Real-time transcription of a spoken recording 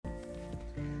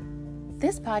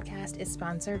This podcast is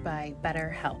sponsored by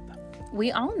BetterHelp.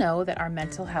 We all know that our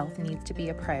mental health needs to be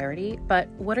a priority, but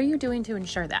what are you doing to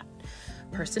ensure that?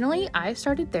 Personally, I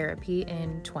started therapy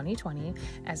in 2020,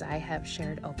 as I have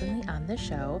shared openly on this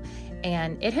show,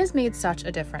 and it has made such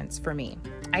a difference for me.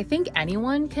 I think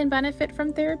anyone can benefit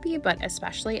from therapy, but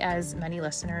especially as many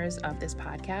listeners of this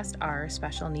podcast are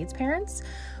special needs parents,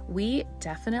 we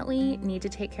definitely need to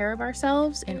take care of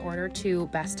ourselves in order to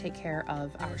best take care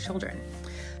of our children.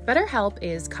 BetterHelp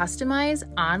is customized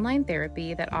online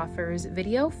therapy that offers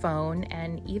video, phone,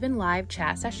 and even live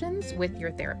chat sessions with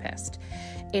your therapist.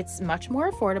 It's much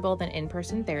more affordable than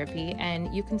in-person therapy,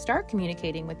 and you can start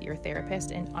communicating with your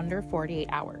therapist in under 48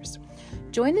 hours.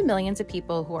 Join the millions of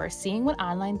people who are seeing what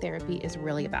online therapy is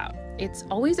really about. It's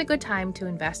always a good time to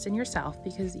invest in yourself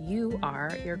because you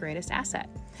are your greatest asset.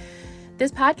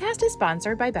 This podcast is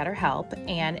sponsored by BetterHelp,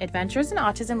 and Adventures in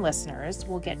Autism listeners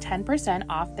will get 10%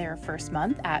 off their first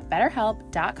month at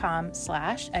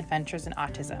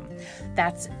betterhelp.com/adventuresinautism.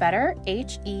 That's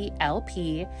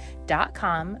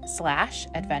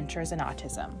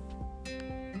betterhelp.com/adventuresinautism.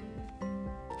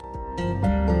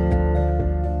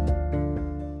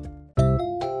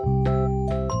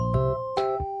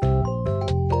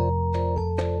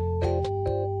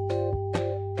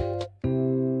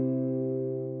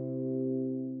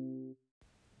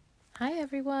 Hi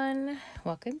everyone,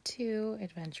 welcome to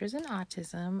Adventures in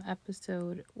Autism,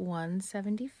 episode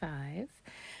 175.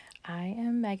 I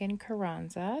am Megan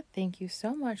Carranza. Thank you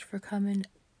so much for coming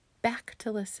back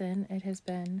to listen. It has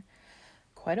been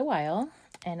quite a while,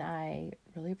 and I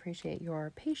really appreciate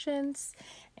your patience.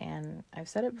 And I've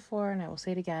said it before, and I will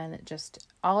say it again, just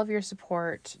all of your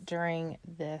support during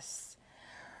this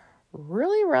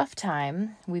really rough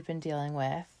time we've been dealing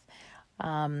with.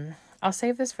 I'll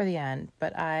save this for the end,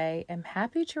 but I am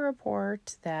happy to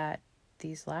report that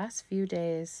these last few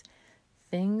days,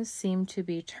 things seem to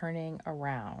be turning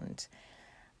around.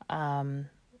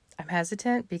 I'm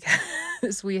hesitant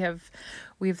because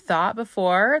we've thought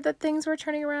before that things were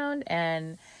turning around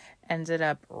and ended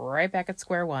up right back at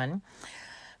square one.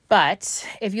 But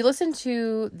if you listen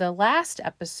to the last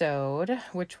episode,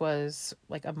 which was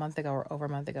like a month ago or over a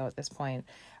month ago at this point,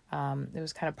 it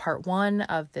was kind of part one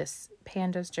of this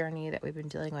pandas journey that we've been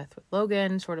dealing with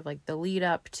Logan, sort of like the lead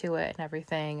up to it and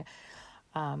everything.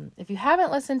 If you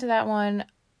haven't listened to that one,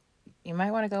 you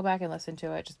might want to go back and listen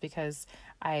to it, just because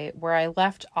where I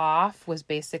left off was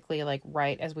basically like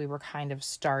right as we were kind of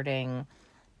starting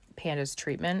pandas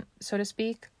treatment, so to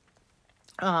speak.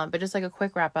 But just like a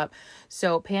quick wrap up.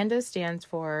 So PANDAS stands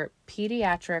for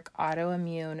Pediatric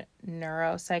Autoimmune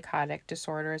Neuropsychotic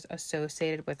Disorders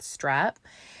Associated with Strep.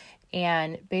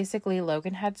 And basically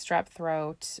Logan had strep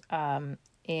throat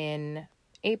in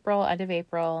April, end of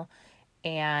April.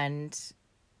 And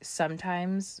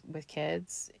sometimes with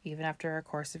kids, even after a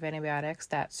course of antibiotics,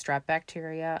 that strep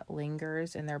bacteria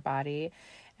lingers in their body.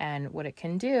 And what it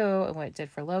can do, and what it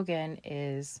did for Logan,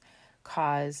 is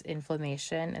cause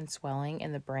inflammation and swelling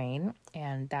in the brain,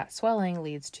 and that swelling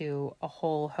leads to a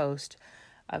whole host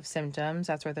of symptoms.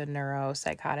 That's where the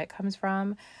neuropsychotic comes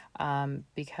from,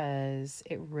 because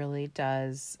it really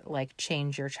does like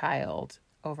change your child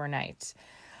overnight.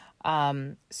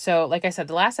 So like I said,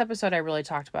 the last episode I really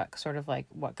talked about sort of like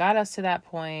what got us to that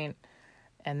point,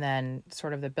 and then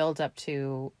sort of the build up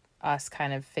to us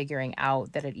kind of figuring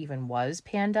out that it even was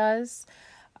PANDAS,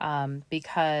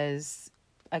 because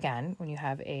again, when you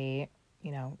have a,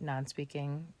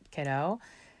 non-speaking kiddo,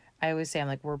 I always say, I'm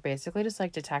like, we're basically just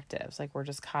like detectives. Like, we're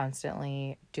just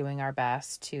constantly doing our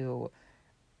best to,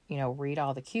 read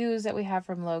all the cues that we have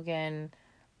from Logan,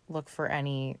 look for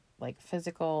any like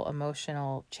physical,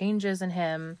 emotional changes in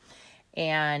him.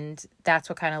 And that's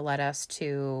what kind of led us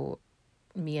to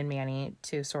me and Manny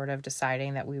to sort of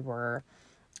deciding that we were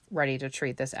ready to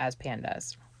treat this as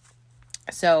PANDAS.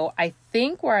 So I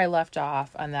think where I left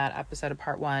off on that episode of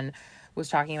part one was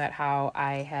talking about how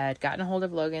I had gotten a hold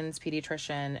of Logan's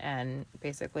pediatrician and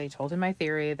basically told him my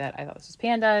theory that I thought this was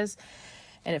PANDAS.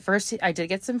 And at first I did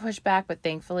get some pushback, but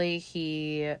thankfully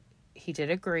he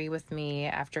did agree with me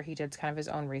after he did kind of his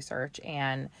own research.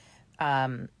 And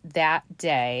that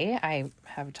day, I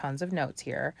have tons of notes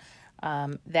here.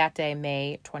 That day,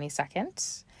 May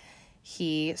 22nd,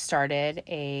 he started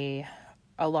a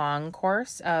long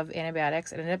course of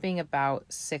antibiotics. It ended up being about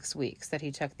 6 weeks that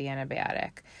he took the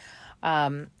antibiotic.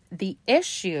 The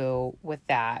issue with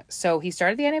that, so he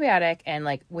started the antibiotic, and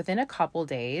like within a couple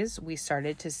days, we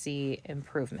started to see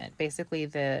improvement. Basically,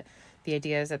 the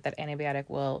idea is that antibiotic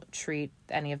will treat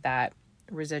any of that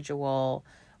residual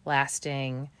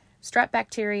lasting strep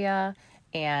bacteria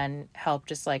and help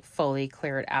just like fully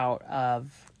clear it out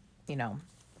of,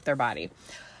 their body.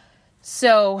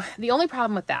 So the only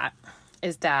problem with that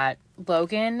is that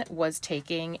Logan was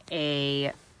taking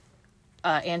a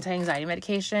anti-anxiety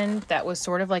medication that was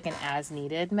sort of like an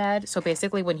as-needed med. So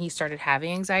basically when he started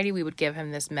having anxiety, we would give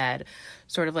him this med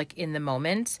sort of like in the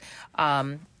moment.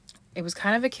 It was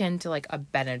kind of akin to like a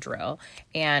Benadryl.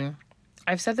 And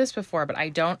I've said this before, but I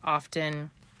don't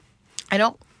often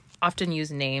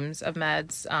use names of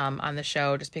meds on the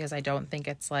show, just because I don't think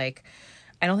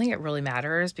it really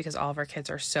matters, because all of our kids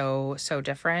are so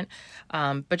different.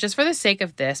 But just for the sake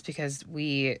of this, because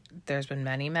there's been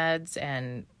many meds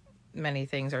and many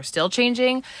things are still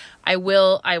changing, I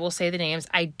will say the names.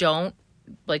 I don't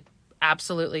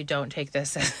absolutely don't take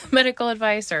this as medical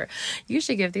advice, or you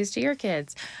should give these to your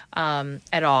kids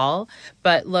at all.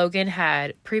 But Logan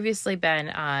had previously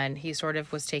he sort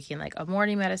of was taking like a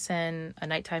morning medicine, a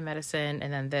nighttime medicine,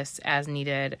 and then this as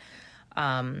needed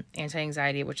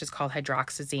anti-anxiety, which is called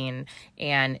hydroxyzine.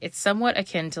 And it's somewhat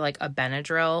akin to like a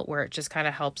Benadryl, where it just kind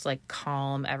of helps like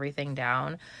calm everything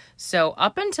down. So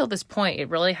up until this point, it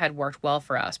really had worked well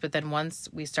for us. But then once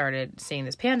we started seeing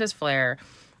this PANDAS flare,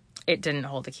 it didn't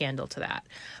hold a candle to that.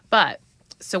 But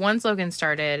so once Logan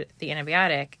started the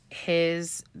antibiotic,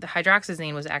 the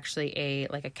hydroxyzine was actually a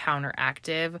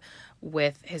counteractive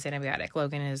with his antibiotic.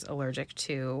 Logan is allergic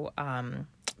to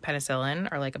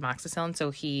penicillin, or like amoxicillin, so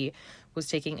he was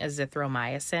taking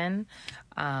azithromycin,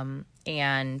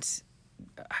 and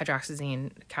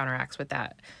hydroxyzine counteracts with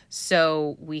that.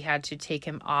 So we had to take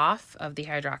him off of the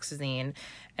hydroxyzine.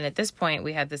 And at this point,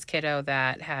 we had this kiddo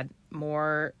that had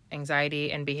more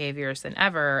anxiety and behaviors than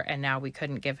ever, and now we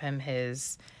couldn't give him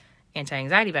his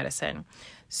anti-anxiety medicine.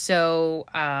 So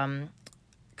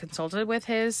consulted with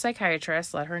his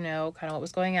psychiatrist, let her know kind of what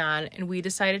was going on, and we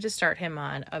decided to start him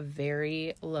on a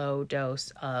very low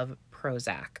dose of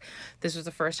Prozac. This was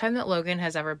the first time that Logan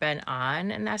has ever been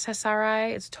on an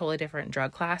SSRI. It's a totally different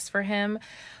drug class for him.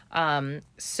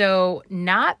 So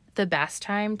not the best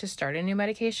time to start a new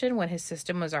medication when his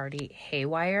system was already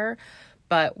haywire,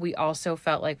 but we also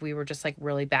felt like we were just like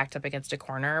really backed up against a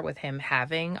corner with him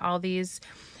having all these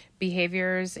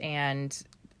behaviors and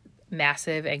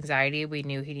massive anxiety. We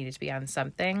knew he needed to be on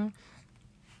something.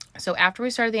 So after we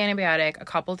started the antibiotic, a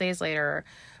couple days later,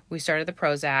 we started the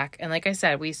Prozac. And like I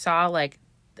said, we saw like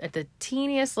the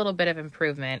teeniest little bit of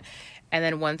improvement. And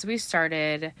then once we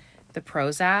started the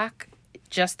Prozac,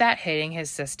 just that hitting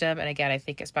his system. And again, I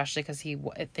think especially because he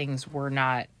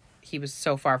was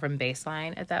so far from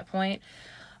baseline at that point.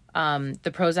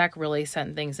 The Prozac really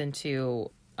sent things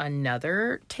into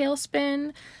another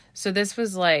tailspin. So this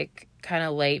was like kind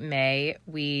of late May.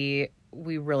 We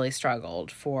really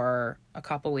struggled for a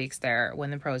couple weeks there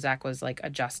when the Prozac was like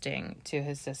adjusting to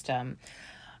his system.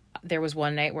 There was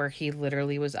one night where he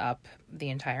literally was up the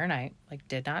entire night, like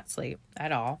did not sleep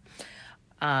at all.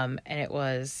 And it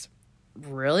was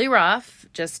really rough.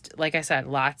 Just like I said,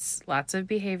 lots of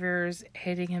behaviors,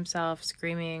 hitting himself,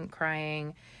 screaming,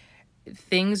 crying.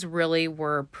 Things really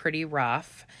were pretty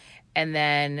rough. And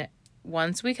then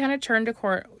once we kind of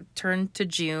turned to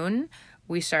June,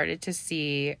 we started to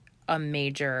see a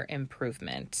major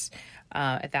improvement.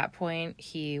 At that point,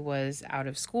 he was out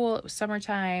of school. It was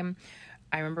summertime.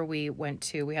 I remember we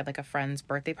had like a friend's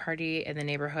birthday party in the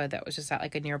neighborhood that was just at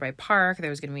like a nearby park. There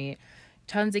was going to be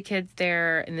tons of kids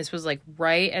there. And this was like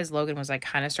right as Logan was like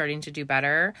kind of starting to do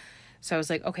better. So I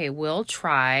was like, okay, we'll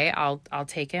try. I'll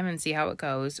take him and see how it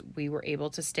goes. We were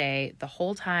able to stay the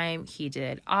whole time. He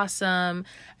did awesome.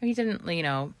 He didn't,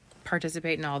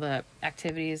 participate in all the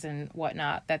activities and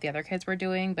whatnot that the other kids were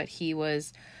doing, but he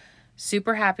was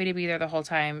super happy to be there the whole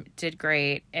time, did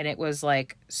great. And it was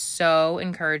like so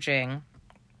encouraging.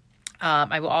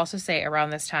 I will also say around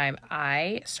this time,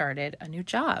 I started a new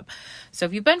job. So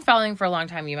if you've been following for a long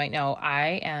time, you might know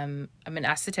I'm an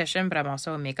esthetician, but I'm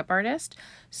also a makeup artist.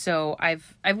 So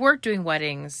I've worked doing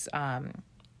weddings,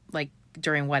 like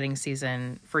during wedding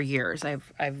season for years.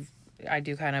 I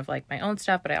do kind of like my own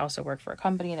stuff, but I also work for a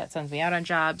company that sends me out on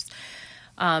jobs.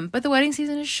 But the wedding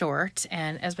season is short,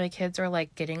 and as my kids are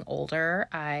like getting older,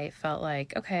 I felt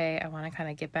like, okay, I want to kind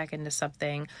of get back into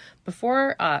something.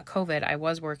 Before COVID, I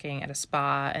was working at a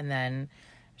spa and then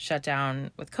shut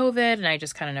down with COVID, and I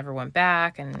just kind of never went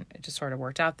back, and it just sort of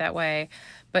worked out that way.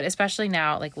 But especially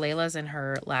now, like Layla's in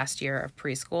her last year of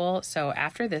preschool. So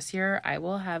after this year, I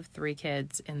will have 3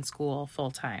 kids in school full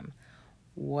time.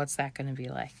 What's that going to be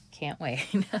like? Can't wait.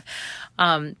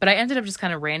 But I ended up just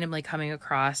kind of randomly coming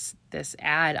across this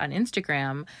ad on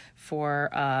Instagram for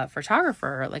a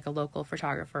photographer, like a local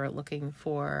photographer looking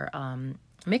for a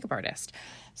makeup artist.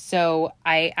 So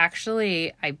I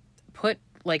put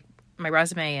like my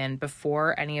resume in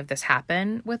before any of this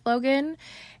happened with Logan,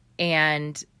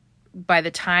 and by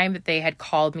the time that they had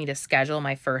called me to schedule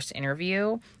my first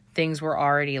interview, things were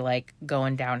already like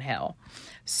going downhill.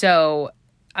 So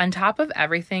on top of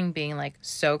everything being like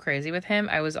so crazy with him,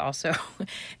 I was also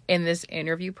in this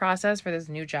interview process for this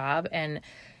new job. And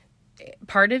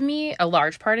a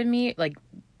large part of me, like,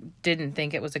 didn't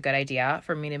think it was a good idea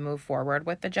for me to move forward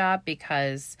with the job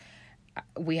because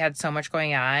we had so much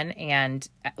going on. And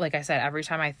like I said, every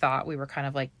time I thought we were kind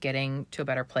of like getting to a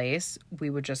better place, we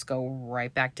would just go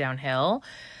right back downhill.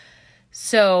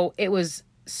 So it was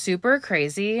super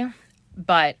crazy.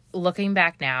 But looking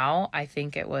back now, I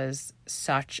think it was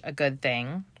such a good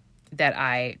thing that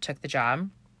I took the job,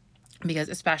 because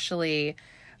especially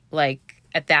like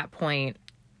at that point,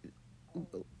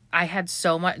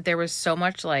 there was so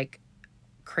much like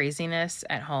craziness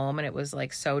at home, and it was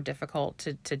like so difficult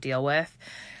to deal with.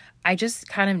 I just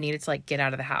kind of needed to like get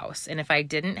out of the house. And if I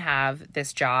didn't have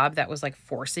this job that was like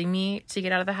forcing me to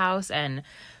get out of the house and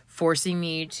forcing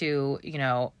me to,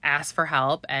 ask for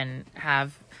help and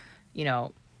have,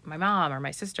 my mom or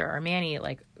my sister or Manny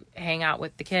like hang out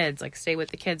with the kids, like stay with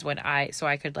the kids so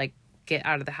I could like get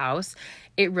out of the house,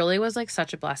 it really was like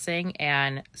such a blessing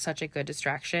and such a good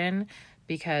distraction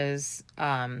because,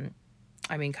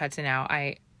 cut to now,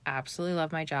 I absolutely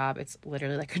love my job. It's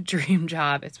literally like a dream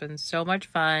job. It's been so much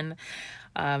fun.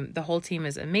 The whole team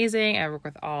is amazing. I work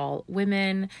with all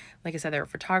women. Like I said, they're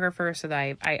photographers, so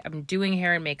that I'm doing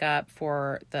hair and makeup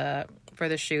for the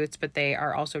shoots, but they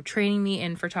are also training me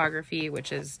in photography,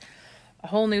 which is a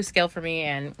whole new skill for me,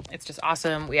 and it's just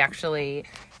awesome. We actually,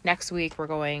 next week, we're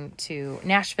going to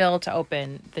Nashville to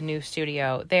open the new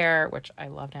studio there, which I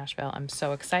love Nashville. I'm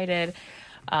so excited.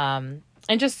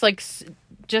 And just like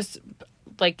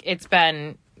it's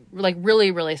been like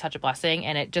really, really such a blessing.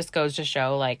 And it just goes to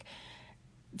show like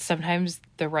sometimes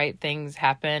the right things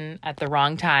happen at the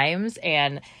wrong times.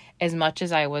 And as much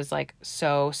as I was like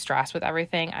so stressed with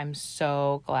everything, I'm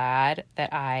so glad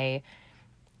that I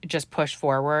just pushed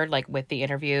forward like with the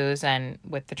interviews and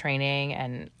with the training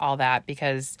and all that,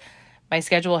 because my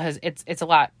schedule it's a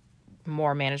lot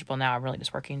more manageable now. I'm really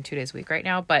just working 2 days a week right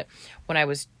now. But when I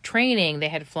was training, they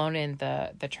had flown in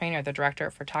the director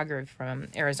of photography from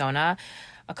Arizona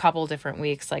a couple different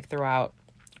weeks, like throughout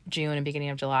June and beginning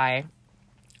of July.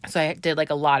 So I did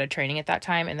like a lot of training at that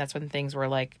time. And that's when things were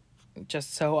like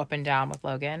just so up and down with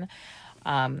Logan.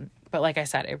 But like I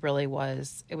said, it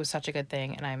was such a good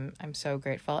thing. And I'm so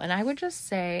grateful. And I would just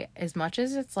say, as much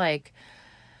as it's like,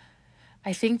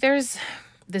 I think there's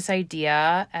this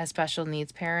idea as special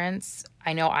needs parents,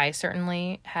 I know I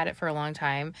certainly had it for a long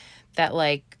time, that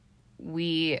like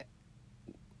we're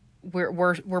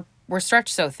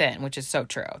stretched so thin, which is so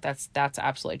true. That's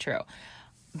absolutely true.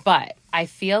 But I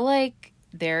feel like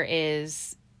there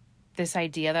is this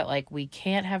idea that like we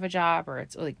can't have a job, or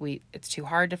it's like it's too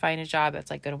hard to find a job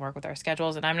that's like going to work with our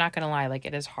schedules. And I'm not going to lie, like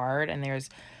it is hard. And there's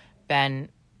been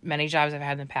many jobs I've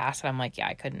had in the past and I'm like, yeah,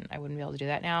 I wouldn't be able to do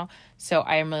that now. So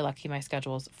I am really lucky my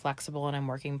schedule is flexible and I'm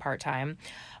working part-time.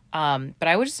 But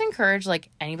I would just encourage like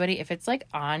anybody, if it's like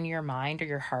on your mind or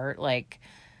your heart, like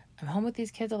I'm home with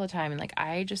these kids all the time and like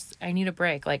I need a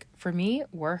break. Like for me,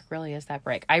 work really is that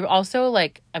break. I also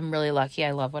like, I'm really lucky.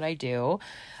 I love what I do.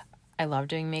 I love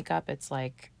doing makeup. It's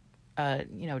like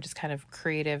just kind of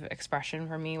creative expression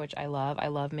for me, which I love. I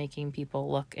love making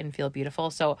people look and feel beautiful.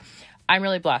 So I'm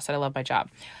really blessed that I love my job.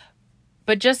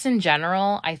 But just in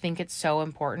general, I think it's so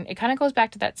important. It kind of goes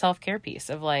back to that self-care piece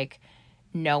of like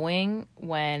knowing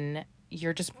when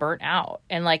you're just burnt out.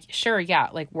 And like, sure, yeah,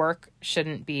 like work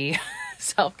shouldn't be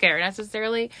self-care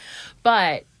necessarily.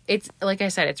 But it's like I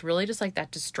said, it's really just like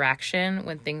that distraction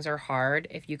when things are hard.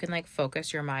 If you can like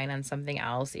focus your mind on something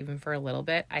else, even for a little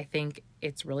bit, I think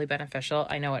it's really beneficial.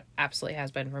 I know it absolutely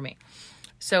has been for me.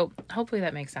 So hopefully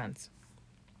that makes sense.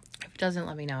 If it doesn't,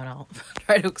 let me know and I'll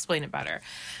try to explain it better.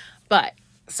 But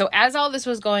so as all this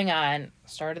was going on,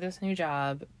 started this new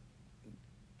job,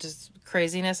 just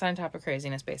craziness on top of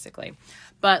craziness, basically.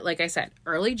 But like I said,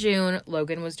 early June,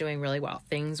 Logan was doing really well.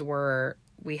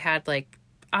 We had like,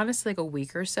 honestly, like a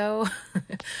week or so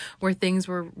where things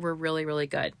were really, really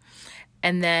good.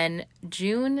 And then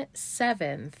June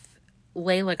 7th,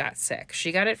 Layla got sick.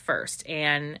 She got it first.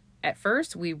 And at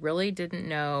first, we really didn't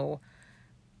know.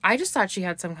 I just thought she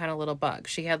had some kind of little bug.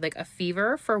 She had like a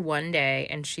fever for one day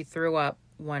and she threw up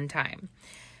one time.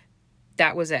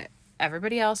 That was it.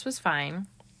 Everybody else was fine.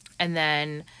 And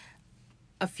then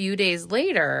a few days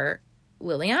later,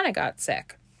 Liliana got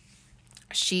sick.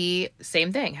 She,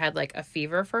 same thing, had like a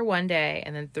fever for one day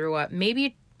and then threw up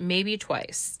maybe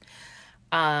twice.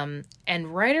 And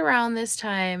right around this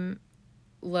time,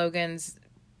 Logan's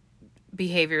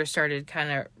behavior started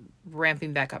kind of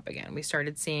ramping back up again. We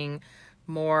started seeing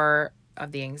more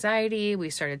of the anxiety. We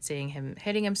started seeing him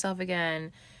hitting himself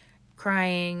again,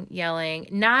 crying, yelling.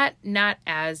 Not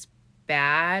as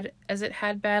bad as it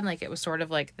had been. Like, it was sort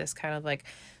of like this kind of like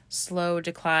slow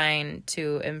decline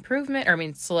to improvement, or I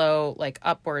mean slow like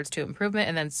upwards to improvement,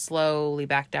 and then slowly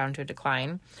back down to a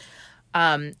decline.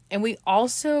 And we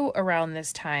also around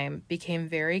this time became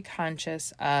very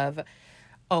conscious of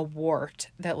a wart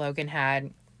that Logan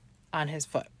had on his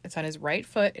foot. It's on his right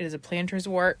foot. It is a plantar's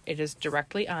wart. It is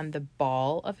directly on the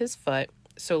ball of his foot.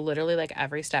 So literally, like,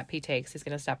 every step he takes, he's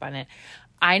going to step on it.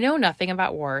 I know nothing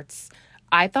about warts.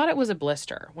 I thought it was a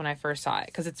blister when I first saw it,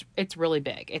 because it's really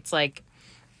big. It's like,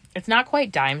 it's not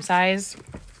quite dime size,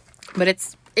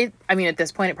 but I mean, at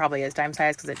this point, it probably is dime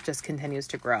size, because it just continues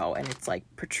to grow, and it's like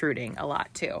protruding a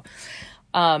lot too.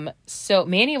 So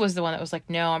Manny was the one that was like,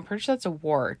 no, I'm pretty sure that's a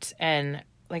wart. And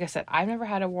like I said, I've never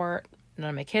had a wart. None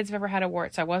of my kids have ever had a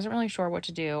wart, so I wasn't really sure what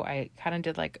to do. I kind of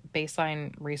did like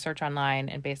baseline research online,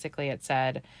 and basically it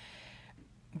said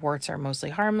warts are mostly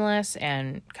harmless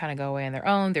and kind of go away on their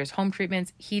own. There's home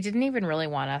treatments. He didn't even really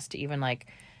want us to even like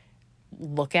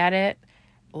look at it,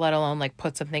 let alone like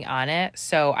put something on it.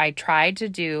 So I had tried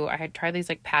these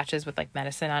like patches with like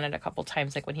medicine on it a couple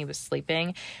times, like when he was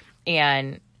sleeping,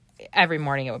 and every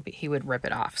morning he would rip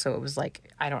it off. So it was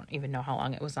like, I don't even know how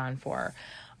long it was on for.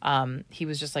 He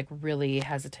was just like really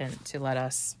hesitant to let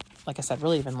us, like I said,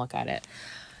 really even look at it.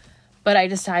 But I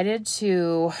decided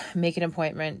to make an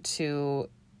appointment to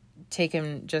take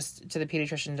him just to the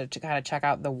pediatrician to kind of check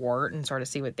out the wart and sort of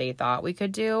see what they thought we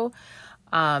could do.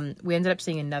 We ended up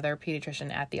seeing another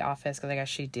pediatrician at the office, because I guess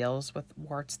she deals with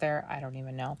warts there. I don't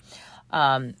even know.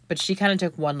 But she kind of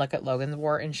took one look at Logan's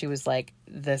wart, and she was like,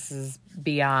 this is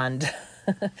beyond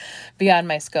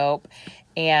my scope.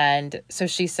 And so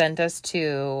she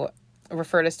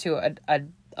referred us to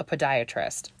a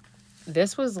podiatrist.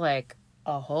 This was like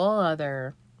a whole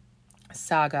other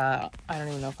saga. I don't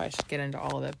even know if I should get into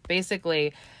all of it.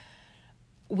 Basically,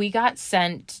 we got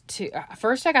sent to,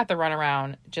 first I got the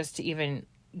runaround just to even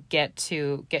get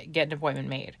an appointment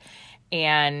made.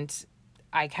 And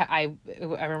I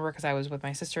remember, because I was with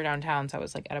my sister downtown, so I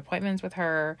was like at appointments with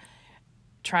her,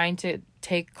 trying to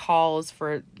take calls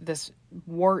for this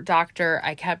wart doctor.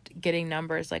 I kept getting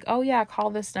numbers like, oh yeah, call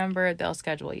this number, they'll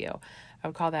schedule you. I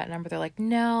would call that number. They're like,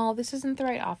 no, this isn't the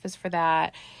right office for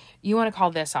that. You want to call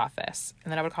this office.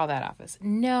 And then I would call that office.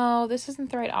 No, this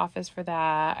isn't the right office for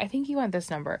that. I think you want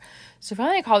this number. So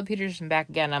finally I called the pediatrician back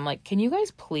again. I'm like, can you guys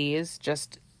please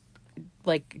just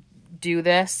like do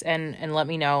this and let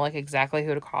me know like exactly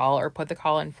who to call, or put the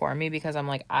call in for me, because I'm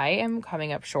like, I am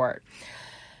coming up short.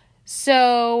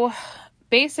 So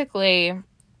basically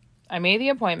I made the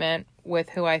appointment with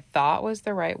who I thought was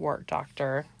the right wart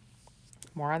doctor.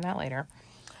 More on that later.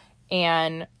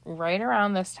 And right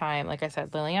around this time, like I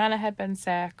said, Layla had been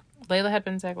sick.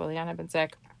 Liliana had been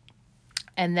sick.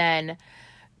 And then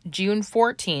June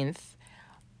 14th,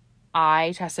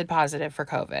 I tested positive for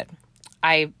COVID.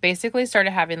 I basically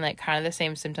started having like kind of the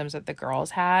same symptoms that the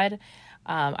girls had.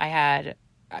 At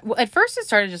first it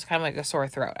started just kind of like a sore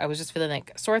throat. I was just feeling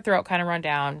like sore throat, kind of run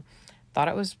down. Thought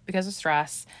it was because of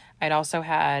stress. I'd also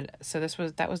had,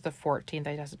 that was the 14th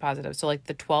I tested positive. So like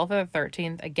the 12th or the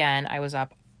 13th, again, I was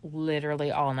up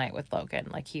literally all night with Logan.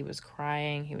 Like, he was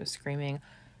crying, he was screaming,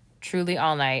 truly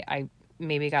all night. I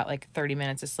maybe got like 30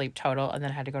 minutes of sleep total, and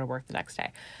then had to go to work the next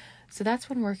day. So that's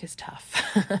when work is tough.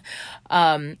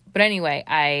 But anyway,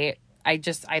 I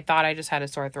thought I just had a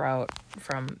sore throat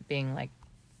from being like,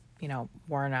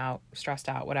 worn out, stressed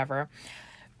out, whatever.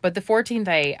 But the 14th,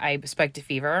 I spiked a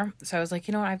fever. So I was like,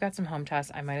 I've got some home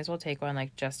tests. I might as well take one,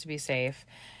 like, just to be safe.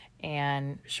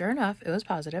 And sure enough, it was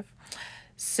positive.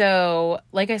 So,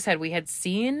 like I said, we had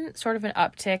seen sort of an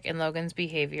uptick in Logan's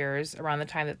behaviors around the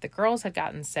time that the girls had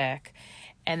gotten sick.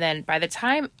 And then by the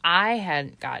time I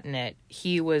had gotten it,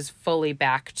 he was fully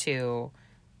back to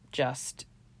just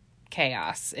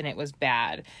chaos, and it was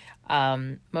bad.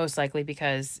 Most likely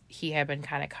because he had been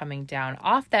kind of coming down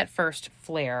off that first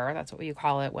flare. That's what you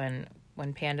call it when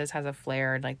Pandas has a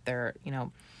flare, and like their,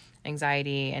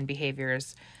 anxiety and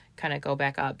behaviors kind of go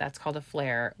back up. That's called a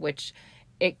flare, which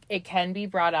it can be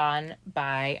brought on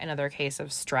by another case of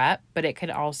strep, but it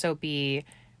can also be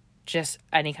just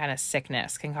any kind of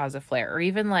sickness can cause a flare, or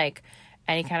even like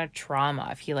any kind of trauma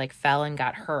if he like fell and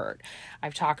got hurt.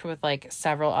 I've talked with like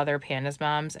several other Pandas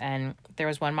moms, and there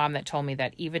was one mom that told me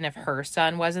that even if her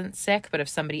son wasn't sick, but if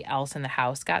somebody else in the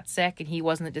house got sick and he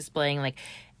wasn't displaying like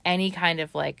any kind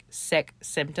of like sick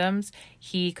symptoms,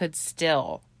 he could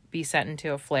still be sent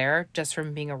into a flare just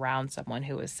from being around someone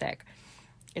who was sick.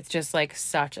 It's just like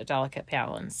such a delicate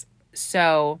balance.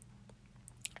 So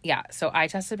yeah, so I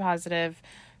tested positive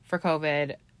for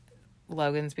COVID.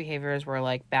 Logan's behaviors were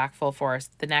like back full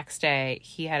force. The next day,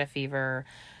 he had a fever.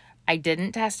 I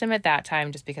didn't test him at that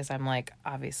time just because I'm like,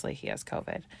 obviously he has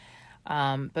COVID.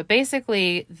 But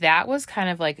basically that was kind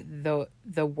of like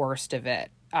the worst of it.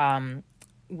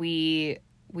 We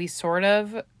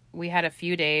had a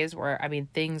few days where, I mean,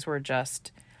 things were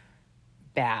just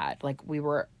bad. Like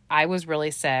I was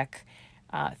really sick.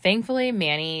 Thankfully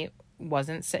Manny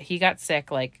wasn't sick. He got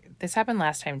sick. Like this happened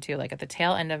last time too, like at the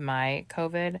tail end of my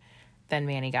COVID, then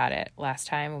Manny got it last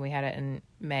time when we had it in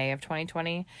May of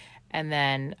 2020. And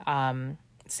then,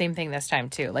 same thing this time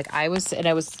too. Like I was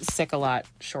sick a lot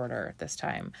shorter this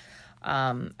time.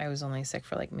 I was only sick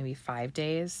for like maybe 5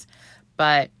 days,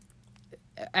 but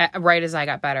right as I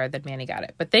got better, then Manny got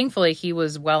it. But thankfully he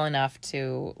was well enough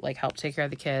to like help take care of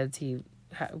the kids. He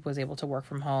was able to work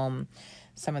from home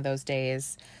some of those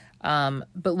days. But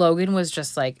Logan was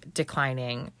just like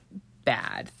declining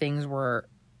bad. Things were,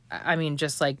 I mean,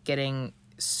 just like getting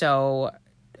so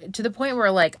to the point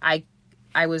where like I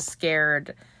was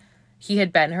scared. He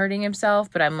had been hurting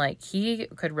himself, but I'm like, he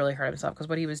could really hurt himself because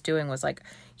what he was doing was like,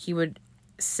 he would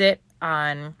sit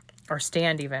on or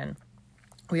stand even.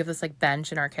 We have this like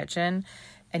bench in our kitchen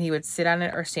and he would sit on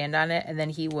it or stand on it. And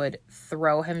then he would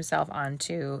throw himself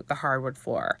onto the hardwood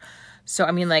floor. So,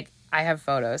 I mean, like I have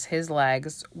photos. His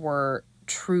legs were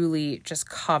truly just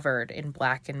covered in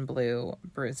black and blue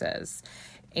bruises.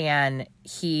 And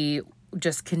he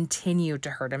just continued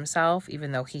to hurt himself,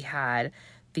 even though he had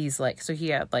these like, so he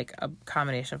had like a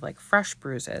combination of like fresh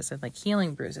bruises and like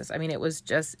healing bruises. I mean, it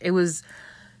was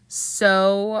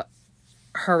so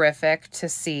horrific to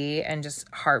see and just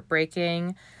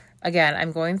heartbreaking. Again,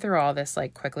 I'm going through all this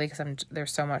like quickly because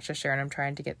there's so much to share and I'm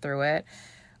trying to get through it.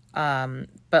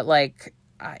 But like,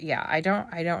 yeah, I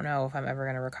don't know if I'm ever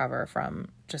going to recover from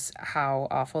just how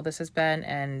awful this has been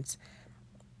and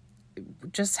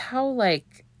just how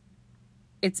like,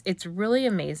 it's really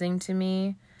amazing to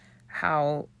me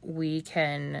how we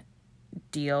can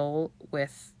deal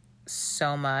with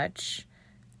so much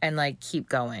and like keep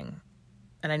going.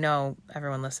 And I know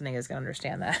everyone listening is going to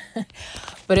understand that.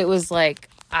 But it was like,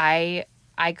 I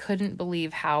couldn't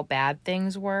believe how bad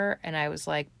things were. And I was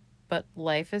like, but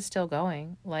life is still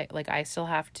going. Like I still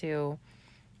have to,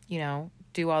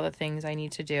 do all the things I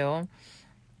need to do.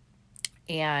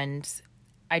 And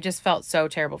I just felt so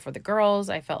terrible for the girls.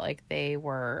 I felt like we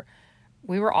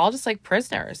were all just like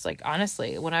prisoners. Like,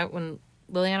 honestly, when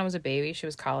Liliana was a baby, she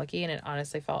was colicky and it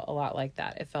honestly felt a lot like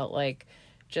that. It felt like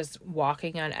just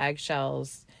walking on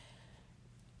eggshells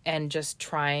and just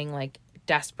trying like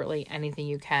desperately anything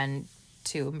you can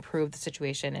to improve the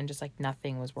situation and just like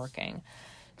nothing was working.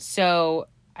 So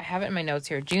I have it in my notes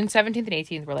here. June 17th and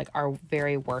 18th were like our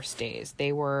very worst days.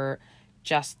 They were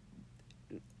just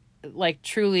like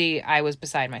truly, I was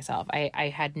beside myself.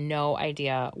 I had no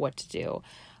idea what to do.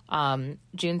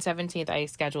 June 17th, I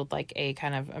scheduled like a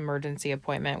kind of emergency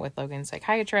appointment with Logan's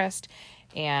psychiatrist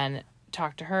and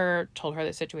talked to her, told her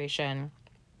the situation.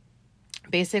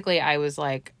 Basically, I was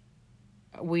like,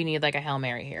 we need like a Hail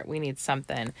Mary here. We need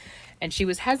something. And she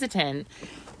was hesitant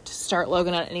to start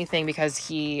Logan on anything because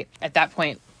he, at that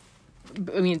point,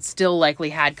 I mean, still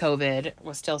likely had COVID,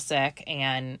 was still sick,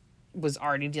 and was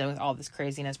already dealing with all this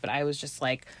craziness. But I was just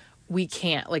like, we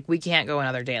can't go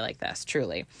another day like this,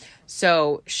 truly.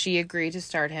 So she agreed to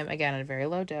start him again at a very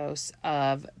low dose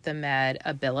of the med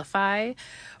Abilify,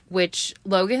 which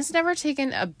Logan has never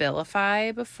taken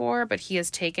Abilify before, but he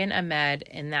has taken a med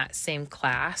in that same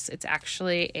class. It's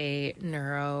actually a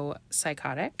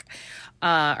neuropsychotic,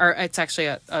 or it's actually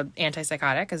a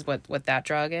antipsychotic is what that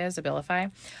drug is,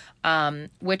 Abilify.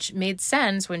 Which made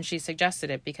sense when she suggested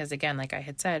it because, again, like I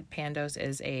had said, Pandos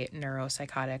is a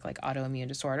neuropsychotic, like autoimmune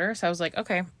disorder. So I was like,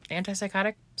 okay,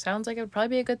 antipsychotic sounds like it would probably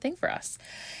be a good thing for us.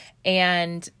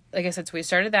 And like I said, so we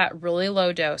started that really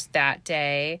low dose that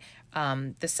day,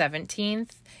 the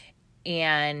 17th,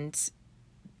 and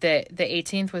the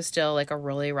 18th was still like a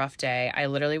really rough day. I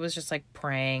literally was just like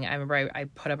praying. I remember I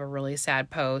put up a really sad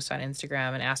post on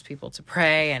Instagram and asked people to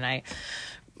pray, and I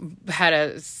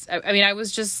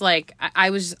was just like,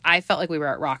 I felt like we were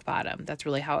at rock bottom. That's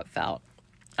really how it felt.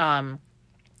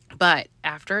 But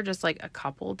after just like a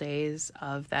couple days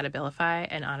of that Abilify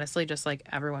and honestly, just like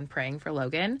everyone praying for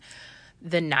Logan,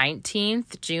 the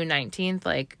 19th, June 19th,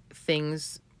 like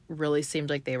things really seemed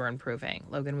like they were improving.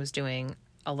 Logan was doing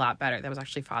a lot better. That was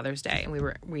actually Father's Day. And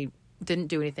we didn't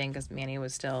do anything because Manny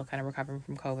was still kind of recovering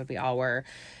from COVID. We all were.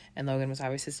 And Logan was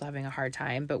obviously still having a hard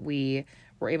time, but we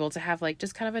were able to have like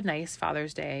just kind of a nice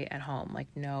Father's Day at home. Like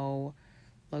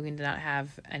Logan did not have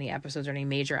any episodes or any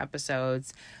major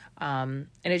episodes. And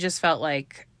it just felt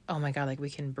like, oh my God, like we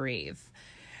can breathe.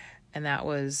 And that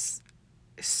was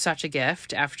such a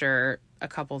gift after a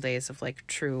couple days of like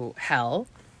true hell.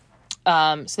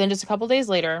 So then just a couple days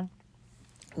later,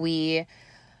 we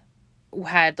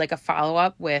had like a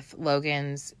follow-up with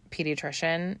Logan's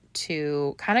pediatrician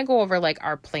to kind of go over like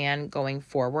our plan going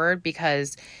forward,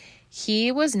 because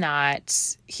he's not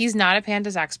a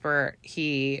pandas expert.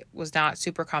 He was not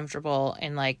super comfortable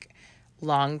in like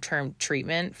long-term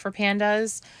treatment for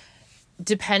pandas,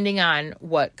 depending on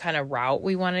what kind of route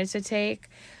we wanted to take.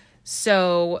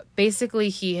 So basically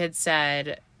he had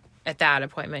said at that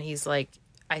appointment, he's like,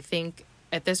 I think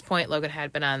at this point Logan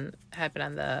had been on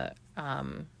the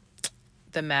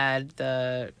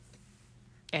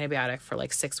antibiotic for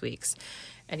like 6 weeks.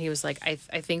 And he was like, I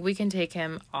think we can take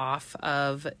him off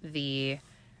of the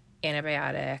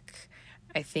antibiotic.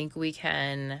 I think we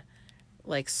can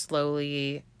like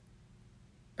slowly,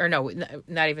 or no,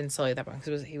 not even slowly at that point,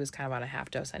 because he was kind of on a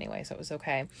half dose anyway, so it was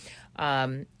okay.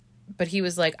 But he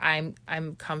was like, I'm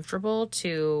comfortable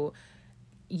to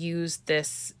use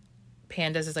this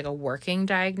pandas as like a working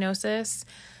diagnosis.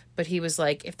 But he was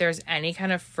like, if there's any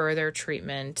kind of further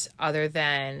treatment other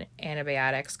than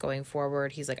antibiotics going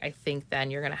forward, he's like, I think then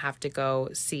you're going to have to go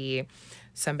see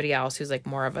somebody else who's like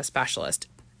more of a specialist.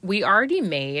 We already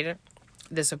made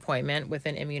this appointment with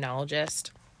an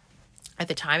immunologist. At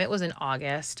the time, it was in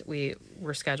August. We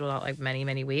were scheduled out like many,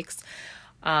 many weeks.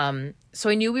 So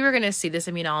I knew we were going to see this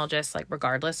immunologist like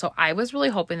regardless. So I was really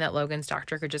hoping that Logan's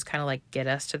doctor could just kind of like get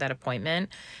us to that appointment,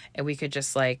 and we could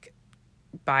just like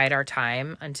bide our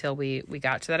time until we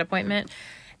got to that appointment,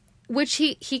 which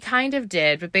he kind of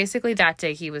did. But basically that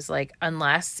day he was like,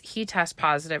 unless he tests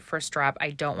positive for strep,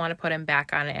 I don't want to put him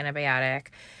back on an antibiotic.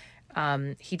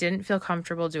 He didn't feel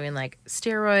comfortable doing like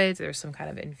steroids. There's some kind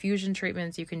of infusion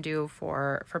treatments you can do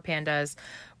for pandas,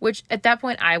 which at that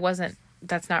point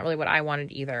that's not really what I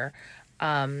wanted either.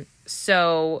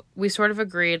 So we sort of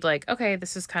agreed like, okay,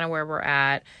 this is kind of where we're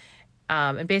at.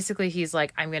 And basically he's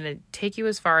like, I'm going to take you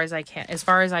as far as I can, as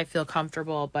far as I feel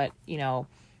comfortable, but you know,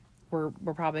 we're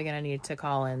probably going to need to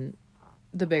call in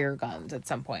the bigger guns at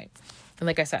some point. And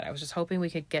like I said, I was just hoping we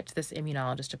could get to this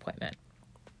immunologist appointment.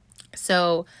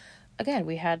 So again,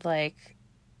 we had like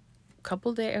a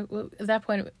couple days at that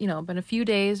point, you know, been a few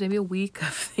days, maybe a week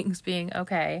of things being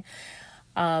okay.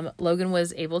 Logan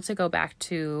was able to go back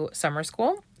to summer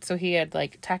school. So he had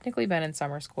like technically been in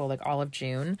summer school like all of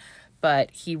June,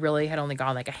 but he really had only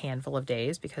gone like a handful of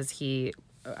days because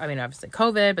obviously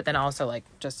COVID, but then also like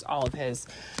just all of his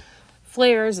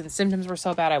flares and symptoms were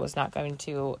so bad. I was not going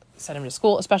to send him to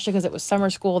school, especially because it was summer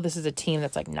school. This is a team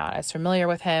that's like not as familiar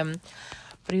with him,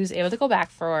 but he was able to go back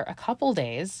for a couple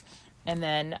days. And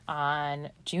then on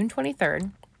June 28th,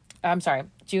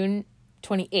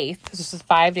 this was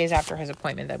 5 days after his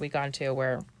appointment that we gone to,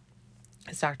 where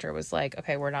his doctor was like,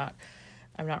 okay,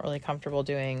 I'm not really comfortable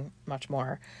doing much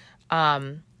more.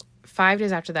 5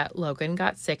 days after that, Logan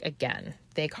got sick again.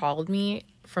 They called me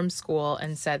from school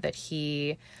and said that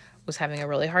he was having a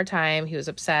really hard time. He was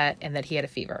upset and that he had a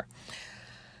fever.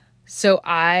 So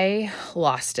I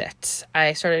lost it.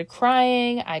 I started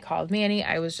crying. I called Manny.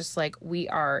 I was just like, we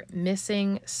are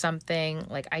missing something.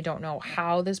 Like, I don't know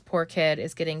how this poor kid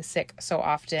is getting sick so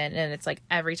often. And it's like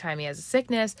every time he has a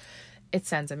sickness, it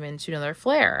sends him into another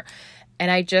flare.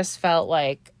 And I just felt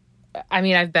like,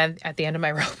 I've been at the end of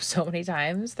my rope so many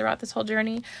times throughout this whole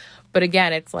journey. But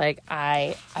again, it's like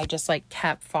I just like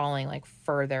kept falling like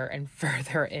further and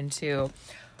further into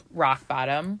rock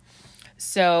bottom.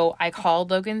 So I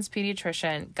called Logan's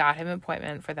pediatrician, got him an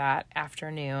appointment for that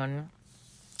afternoon.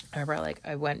 I remember like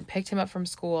I went and picked him up from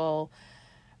school.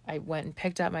 I went and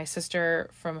picked up my sister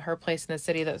from her place in the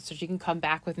city so she can come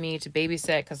back with me to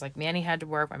babysit, because like Manny had to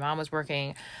work, my mom was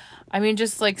working.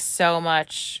 Just like so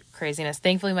much craziness.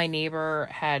 Thankfully my neighbor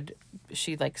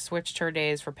she like switched her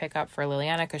days for pickup for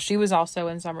Liliana because she was also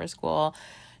in summer school.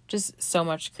 Just so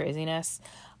much craziness.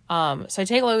 So I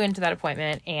take Logan to that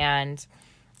appointment, and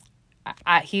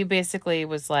he basically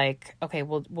was like, okay,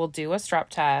 we'll do a strep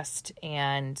test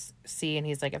and see. And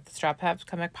he's like, if the strep tests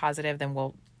come back positive, then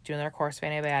we'll do another course of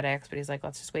antibiotics. But he's like,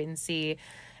 let's just wait and see.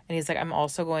 And he's like, I'm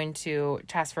also going to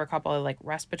test for a couple of like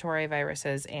respiratory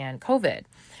viruses and COVID.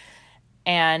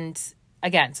 And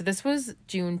again, so this was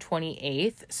June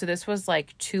 28th. So this was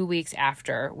like 2 weeks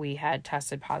after we had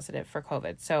tested positive for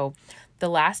COVID. So the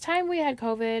last time we had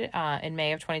COVID in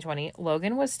May of 2020,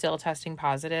 Logan was still testing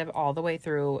positive all the way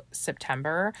through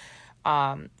September,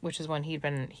 which is when he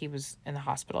was in the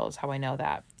hospital, is how I know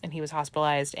that. And he was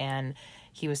hospitalized and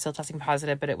he was still testing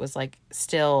positive, but it was like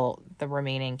still the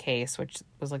remaining case, which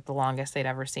was like the longest they'd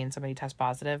ever seen somebody test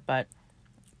positive. But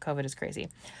COVID is crazy.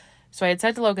 So I had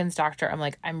said to Logan's doctor, I'm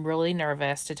like, I'm really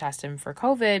nervous to test him for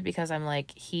COVID because I'm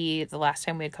like, the last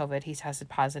time we had COVID, he tested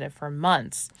positive for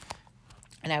months.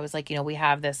 And I was like, we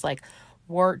have this like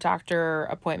wart doctor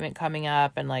appointment coming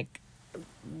up and like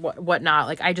whatnot.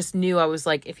 Like, I just knew, I was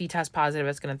like, if he tests positive,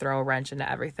 it's going to throw a wrench into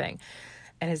everything.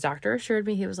 And his doctor assured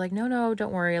me, he was like, no,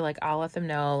 don't worry. Like, I'll let them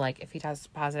know. Like, if he tests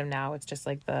positive now, it's just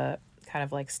like the kind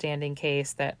of like standing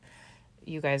case that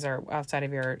you guys are outside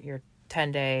of your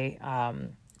 10-day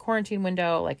quarantine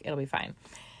window. Like, it'll be fine.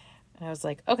 And I was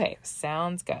like, okay,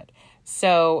 sounds good.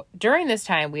 So during this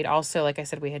time, we'd also, like I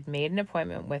said, we had made an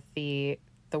appointment with the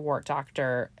wart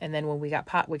doctor. And then when we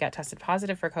got tested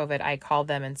positive for COVID, I called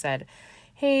them and said,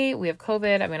 hey, we have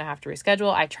COVID. I'm going to have to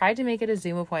reschedule. I tried to make it a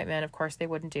Zoom appointment. Of course, they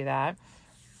wouldn't do that.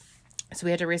 So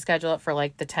we had to reschedule it for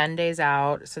like the 10 days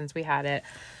out since we had it.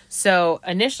 So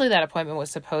initially that appointment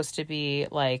was supposed to be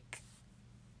like,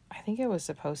 I think it was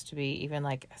supposed to be even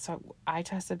like, so I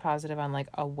tested positive on like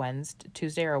a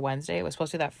Tuesday or a Wednesday. It was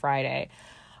supposed to be that Friday.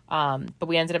 But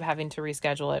we ended up having to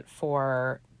reschedule it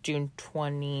for June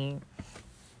 24th.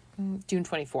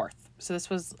 So this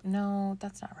was, no,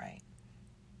 that's not right.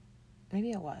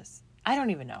 Maybe it was. I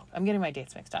don't even know. I'm getting my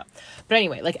dates mixed up. But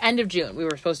anyway, like end of June, we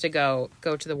were supposed to go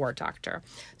to the wart doctor.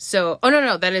 So,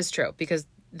 no, that is true. Because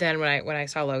then when I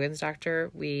saw Logan's doctor,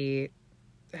 we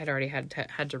had already had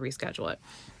to reschedule it.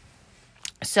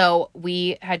 So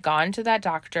we had gone to that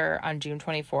doctor on June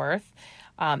 24th.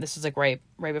 This was like right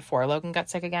before Logan got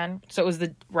sick again. So it was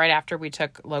right after we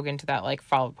took Logan to that like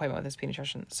follow-up appointment with his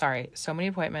pediatrician. Sorry, so many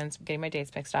appointments. I'm getting my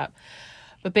dates mixed up.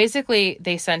 But basically,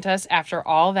 they sent us, after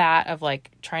all that of like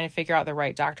trying to figure out the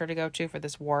right doctor to go to for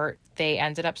this wart, they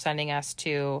ended up sending us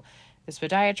to this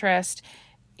podiatrist.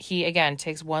 He, again,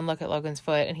 takes one look at Logan's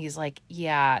foot and he's like,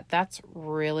 yeah, that's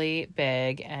really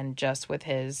big. And just with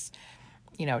his,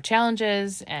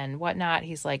 challenges and whatnot,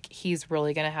 he's like, he's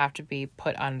really going to have to be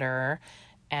put under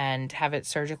and have it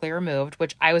surgically removed,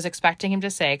 which I was expecting him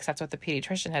to say because that's what the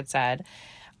pediatrician had said.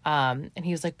 And he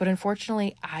was like, but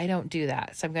unfortunately, I don't do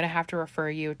that. So I'm going to have to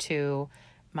refer you to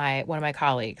one of my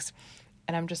colleagues.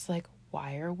 And I'm just like,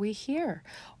 why are we here?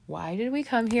 Why did we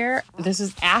come here? This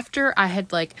is after I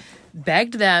had like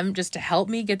begged them just to help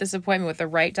me get this appointment with the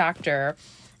right doctor.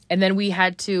 And then we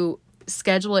had to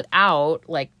schedule it out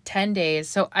like 10 days.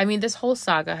 So, I mean, this whole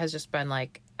saga has just been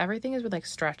like, everything has been like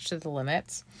stretched to the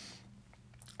limits.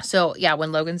 So yeah,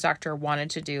 when Logan's doctor wanted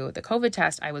to do the COVID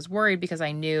test, I was worried because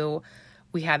I knew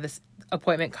we had this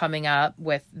appointment coming up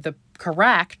with the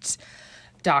correct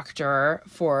doctor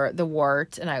for the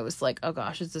wart. And I was like, oh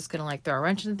gosh, is this going to like throw a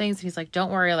wrench in things? And he's like,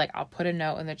 don't worry. Like, I'll put a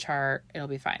note in the chart. It'll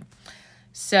be fine.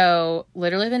 So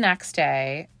literally the next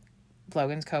day,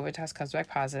 Logan's COVID test comes back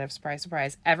positive. Surprise,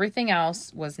 surprise. Everything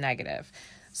else was negative.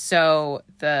 So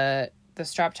the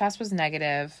strep test was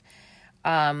negative.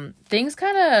 Things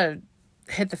kind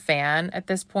of hit the fan at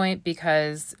this point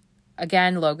because,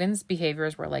 again, Logan's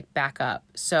behaviors were like back up.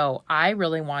 So I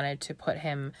really wanted to put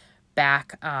him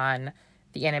back on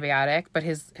the antibiotic, but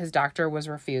his doctor was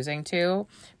refusing to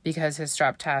because his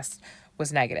strep test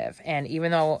was negative. And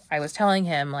even though I was telling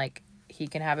him like he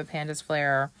can have a Pandas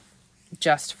flare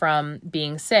just from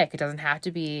being sick, it doesn't have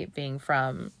to be being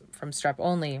from strep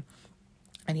only.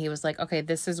 And he was like, okay,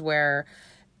 this is where,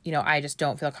 I just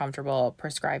don't feel comfortable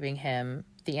prescribing him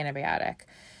the antibiotic.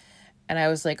 And I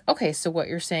was like, okay, so what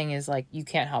you're saying is like, you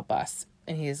can't help us.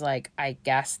 And he's like, I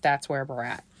guess that's where we're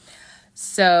at.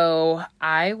 So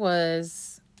I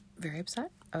was very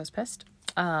upset. I was pissed.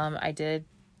 I did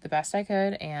the best I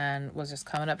could and was just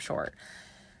coming up short.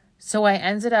 So I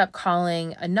ended up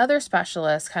calling another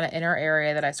specialist kind of in our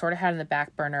area that I sort of had in the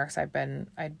back burner because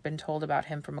I'd been told about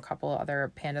him from a couple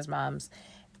other Pandas moms.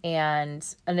 And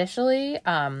initially,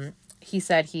 he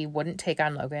said he wouldn't take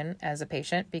on Logan as a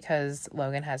patient because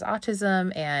Logan has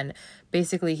autism, and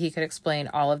basically he could explain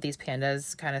all of these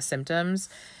Pandas kind of symptoms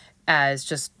as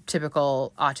just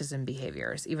typical autism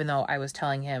behaviors, even though I was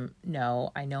telling him,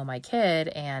 no, I know my kid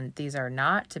and these are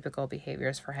not typical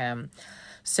behaviors for him.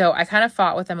 So I kind of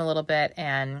fought with them a little bit,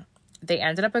 and they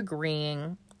ended up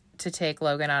agreeing to take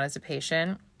Logan on as a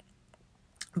patient.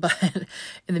 But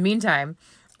in the meantime,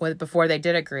 before they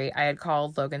did agree, I had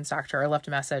called Logan's doctor or left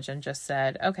a message and just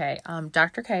said, okay,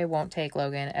 Dr. K won't take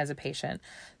Logan as a patient.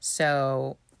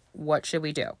 So what should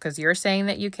we do? Because you're saying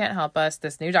that you can't help us.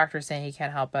 This new doctor is saying he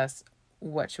can't help us.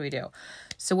 What should we do?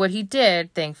 So what he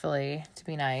did, thankfully, to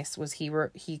be nice, was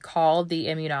he called the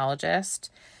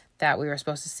immunologist that we were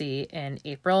supposed to see in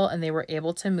April, and they were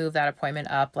able to move that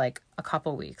appointment up like a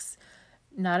couple weeks.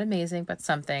 Not amazing, but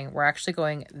something. We're actually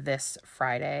going this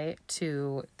Friday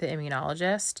to the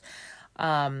immunologist.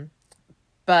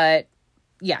 But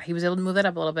yeah, he was able to move that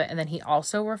up a little bit. And then he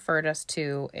also referred us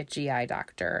to a GI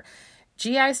doctor.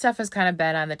 GI stuff has kind of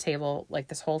been on the table like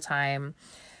this whole time,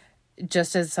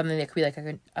 just as something that could be like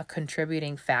a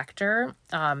contributing factor,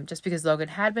 just because Logan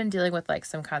had been dealing with like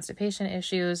some constipation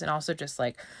issues and also just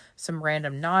like some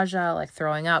random nausea, like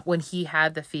throwing up. When he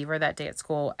had the fever that day at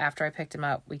school, after I picked him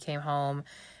up, we came home,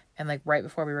 and like right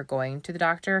before we were going to the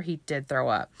doctor, he did throw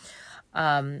up.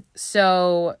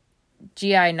 So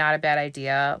GI, not a bad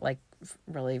idea, like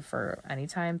really for any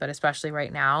time, but especially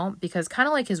right now, because kind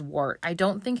of like his wart, I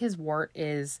don't think his wart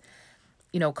is,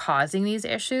 causing these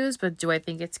issues, but do I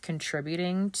think it's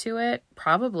contributing to it?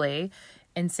 Probably.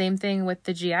 And same thing with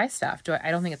the GI stuff. I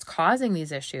don't think it's causing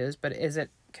these issues, but is it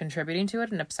contributing to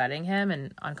it and upsetting him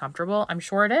and uncomfortable? I'm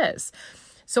sure it is.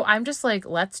 So I'm just like,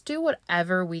 let's do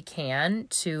whatever we can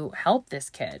to help this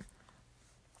kid.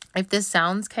 If this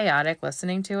sounds chaotic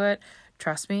listening to it,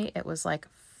 trust me, it was like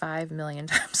 5 million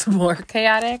times more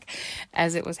chaotic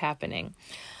as it was happening.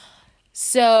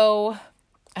 So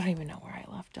I don't even know where I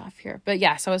left off here. But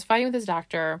yeah, so I was fighting with his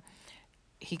doctor.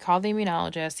 He called the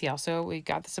immunologist. We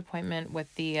got this appointment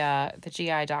with the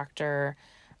GI doctor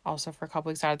also for a couple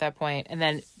weeks out at that point. And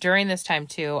then during this time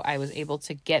too, I was able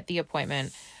to get the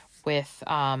appointment with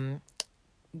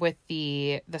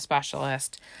the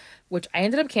specialist, which I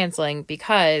ended up canceling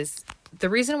because the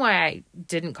reason why I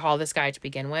didn't call this guy to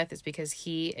begin with is because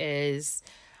he is,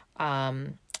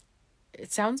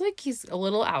 it sounds like he's a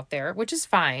little out there, which is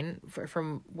fine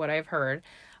from what I've heard.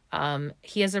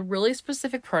 He has a really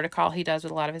specific protocol he does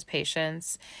with a lot of his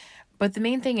patients. But the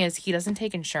main thing is he doesn't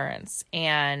take insurance.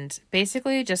 And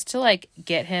basically just to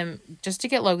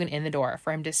get Logan in the door,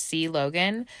 for him to see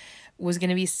Logan was going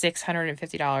to be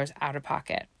 $650 out of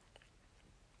pocket.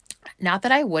 Not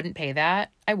that I wouldn't pay that.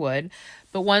 I would.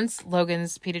 But once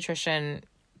Logan's pediatrician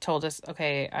told us,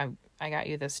 okay, I got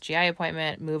you this GI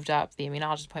appointment, moved up the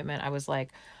immunologist appointment, I was like,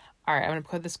 all right, I'm going to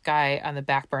put this guy on the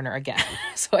back burner again.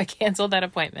 So I canceled that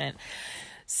appointment.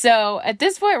 So at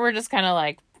this point, we're just kind of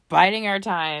like biding our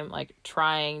time, like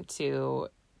trying to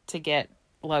get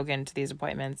Logan to these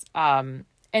appointments. And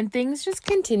things just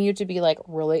continue to be like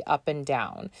really up and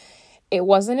down. It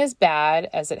wasn't as bad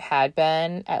as it had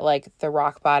been at like the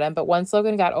rock bottom, but once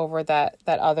Logan got over that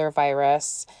other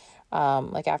virus,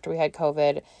 like after we had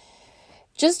COVID,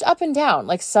 just up and down.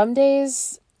 Like some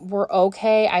days were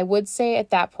okay. I would say at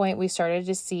that point we started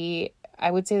to see,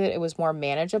 I would say that it was more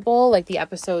manageable. Like the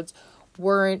episodes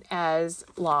weren't as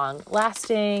long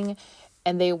lasting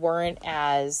and they weren't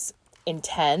as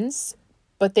intense,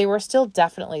 but they were still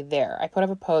definitely there. I put up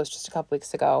a post just a couple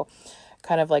weeks ago,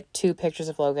 kind of like 2 pictures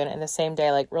of Logan in the same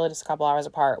day, like really just a couple hours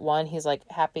apart. One, he's like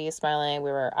happy, smiling.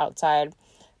 We were outside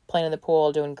playing in the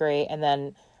pool, doing great. And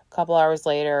then a couple hours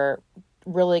later,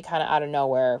 really kind of out of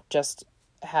nowhere, just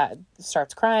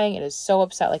starts crying and is so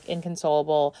upset, like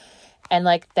inconsolable. And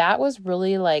like, that was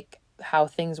really like how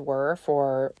things were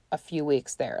for a few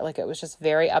weeks there. Like it was just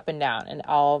very up and down, and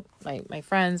all my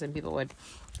friends and people would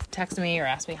text me or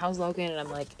ask me, how's Logan? And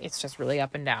I'm like, it's just really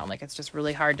up and down. Like, it's just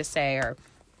really hard to say. Or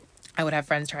I would have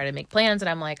friends try to make plans and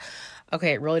I'm like,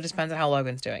 okay, it really just depends on how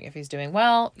Logan's doing. If he's doing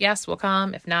well, yes, we'll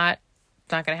come. If not,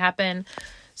 it's not going to happen.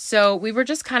 So we were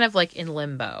just kind of like in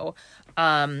limbo.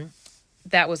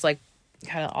 That was like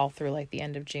kind of all through like the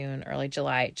end of June, early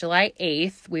July. July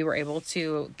 8th, we were able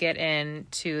to get in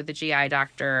to the GI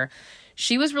doctor.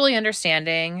 She was really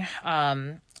understanding.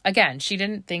 Again, she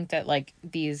didn't think that like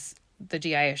the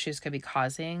GI issues could be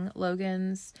causing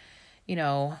Logan's,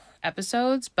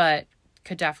 episodes, but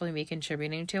could definitely be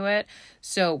contributing to it.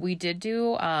 So we did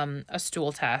do a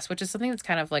stool test, which is something that's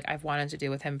kind of like I've wanted to do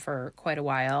with him for quite a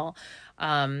while.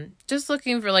 Just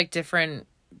looking for like different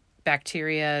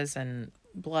bacterias and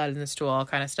blood in the stool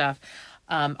kind of stuff.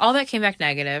 All that came back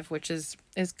negative, which is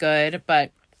good,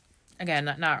 but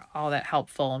again, not all that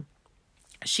helpful.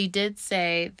 She did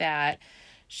say that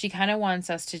she kind of wants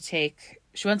us to take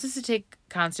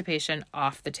constipation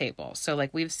off the table. So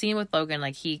like we've seen with Logan,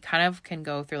 like he kind of can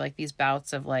go through like these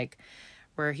bouts of like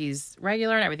where he's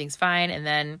regular and everything's fine. And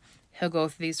then he'll go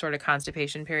through these sort of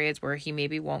constipation periods where he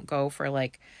maybe won't go for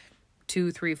like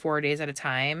 2, 3, 4 days at a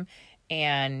time.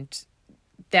 And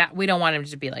that we don't want him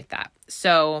to be like that.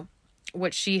 So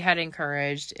what she had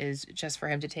encouraged is just for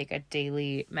him to take a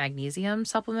daily magnesium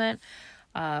supplement,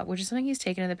 which is something he's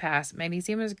taken in the past.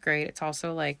 Magnesium is great. It's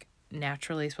also like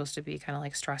naturally supposed to be kind of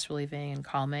like stress relieving and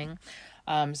calming.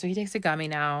 So he takes a gummy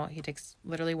now. He takes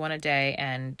literally 1 a day,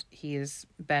 and he's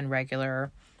been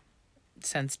regular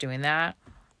since doing that.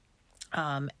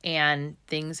 And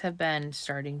things have been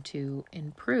starting to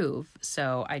improve.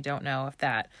 So I don't know if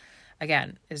that,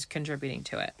 again, is contributing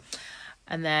to it.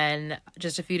 And then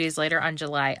just a few days later, on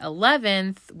July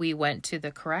 11th, we went to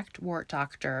the correct wart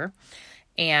doctor,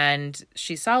 and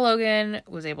she saw Logan,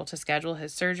 was able to schedule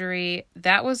his surgery.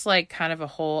 That was like kind of a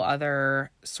whole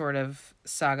other sort of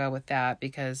saga with that,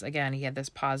 because again, he had this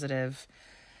positive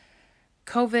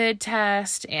COVID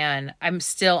test, and I'm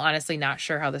still honestly not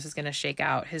sure how this is going to shake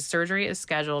out. His surgery is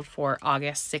scheduled for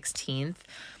August 16th,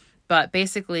 but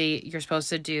basically you're supposed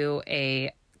to do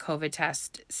a COVID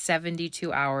test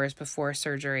 72 hours before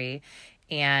surgery.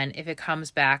 And if it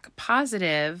comes back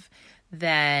positive,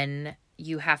 then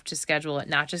you have to schedule it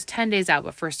not just 10 days out,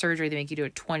 but for surgery, they make you do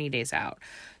it 20 days out.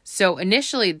 So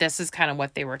initially, this is kind of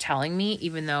what they were telling me,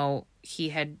 even though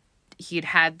he'd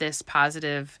had this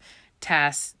positive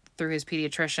test through his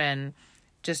pediatrician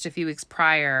just a few weeks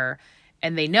prior.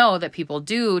 And they know that people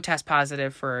do test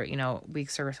positive for,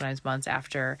 weeks or sometimes months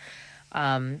after.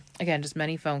 Again, just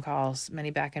many phone calls, many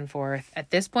back and forth.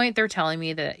 At this point, they're telling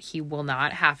me that he will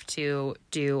not have to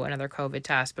do another COVID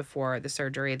test before the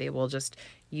surgery. They will just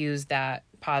use that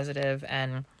positive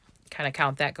and kind of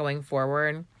count that going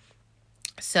forward.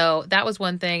 So that was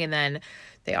one thing. And then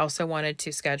they also wanted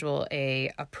to schedule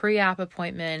a pre-op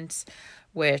appointment,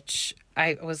 which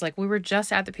I was like, we were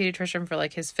just at the pediatrician for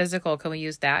like his physical. Can we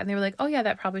use that? And they were like, oh yeah,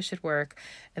 that probably should work.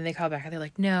 And they called back and they're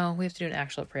like, no, we have to do an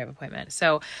actual pre-op appointment.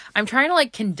 So I'm trying to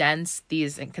like condense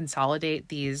these and consolidate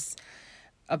these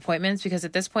appointments, because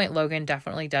at this point, Logan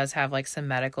definitely does have like some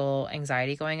medical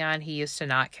anxiety going on. He used to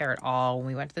not care at all when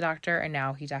we went to the doctor, and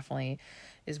now he definitely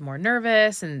is more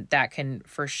nervous, and that can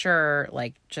for sure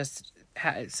like just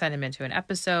send him into an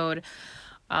episode.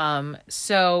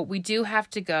 So we do have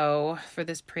to go for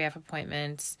this pre-op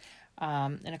appointment,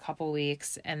 in a couple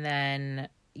weeks. And then,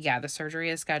 the surgery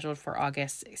is scheduled for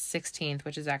August 16th,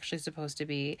 which is actually supposed to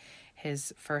be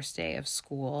his first day of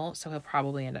school. So he'll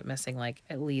probably end up missing like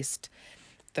at least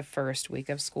the first week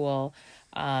of school.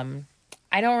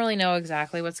 I don't really know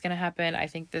exactly what's going to happen. I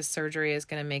think this surgery is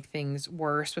going to make things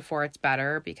worse before it's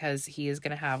better, because he is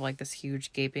going to have like this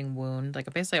huge gaping wound,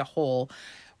 like basically a hole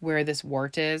where this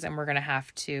wart is, and we're going to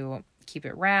have to keep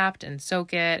it wrapped and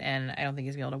soak it. And I don't think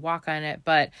he's going to be able to walk on it,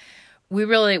 but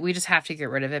we just have to get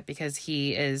rid of it because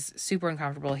he is super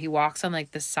uncomfortable. He walks on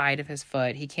like the side of his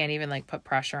foot. He can't even like put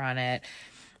pressure on it.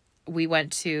 We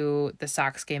went to the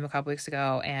Sox game a couple weeks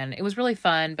ago, and it was really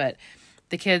fun, but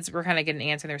the kids were kind of getting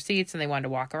ants in their seats and they wanted to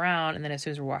walk around. And then as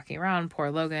soon as we're walking around,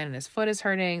 poor Logan and his foot is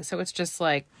hurting. So it's just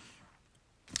like,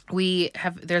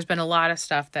 there's been a lot of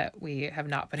stuff that we have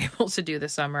not been able to do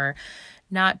this summer,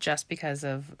 not just because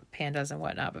of pandas and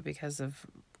whatnot, but because of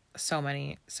so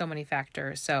many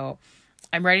factors. So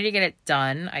I'm ready to get it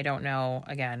done. I don't know.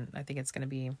 Again, I think it's going to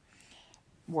be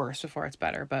worse before it's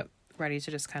better, but ready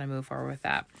to just kind of move forward with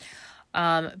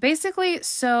that. Basically,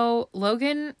 so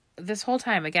Logan, this whole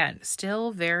time, again,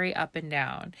 still very up and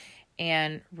down,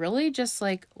 and really just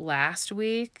like last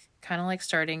week, kind of like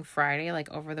starting Friday,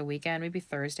 like over the weekend, maybe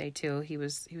Thursday too, he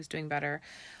was doing better.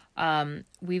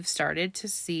 We've started to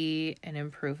see an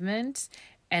improvement,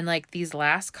 and like these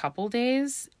last couple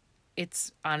days,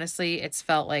 it's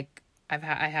felt like I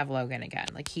have Logan again.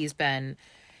 Like he's been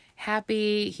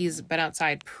happy. He's been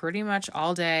outside pretty much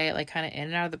all day, like kind of in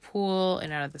and out of the pool, in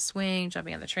and out of the swing,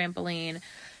 jumping on the trampoline,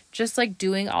 just like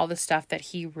doing all the stuff that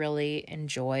he really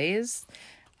enjoys.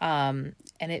 And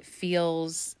it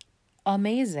feels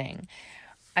amazing.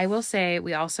 I will say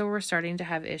we also were starting to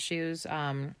have issues.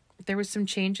 There was some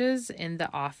changes in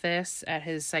the office at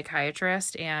his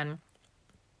psychiatrist, and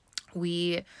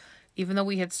even though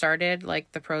we had started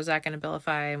like the Prozac and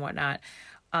Abilify and whatnot,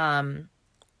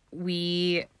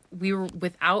 we were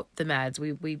without the meds.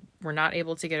 We were not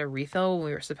able to get a refill when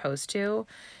we were supposed to.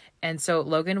 And so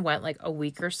Logan went like a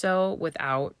week or so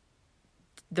without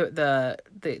the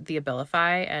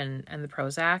Abilify and the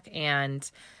Prozac. And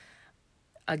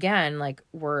again, like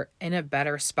we're in a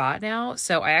better spot now.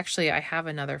 So I have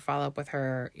another follow-up with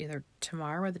her either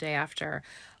tomorrow or the day after.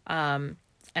 And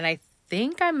I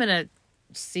think I'm going to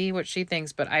see what she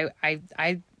thinks, but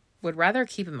I would rather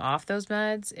keep him off those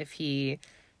meds if he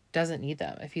doesn't need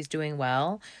them, if he's doing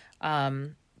well.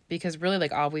 Because really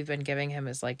like all we've been giving him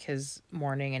is like his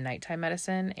morning and nighttime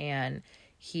medicine, and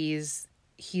he's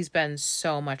been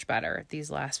so much better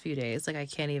these last few days. Like I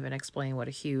can't even explain what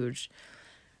a huge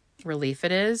relief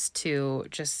it is to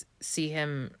just see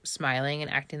him smiling and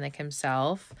acting like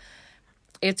himself.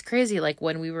 It's crazy. Like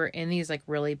when we were in these like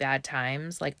really bad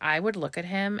times, like I would look at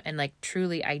him and like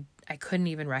truly I couldn't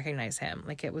even recognize him.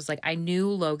 Like it was like I knew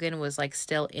Logan was like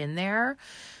still in there,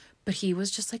 but he was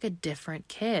just like a different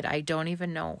kid. I don't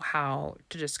even know how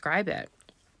to describe it.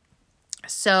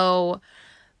 So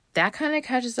that kind of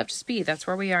catches up to speed. That's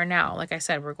where we are now. Like I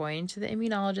said, we're going to the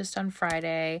immunologist on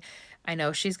Friday. I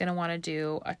know she's going to want to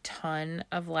do a ton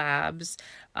of labs.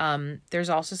 There's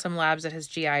also some labs that his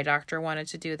GI doctor wanted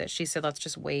to do that she said, let's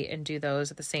just wait and do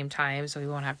those at the same time so we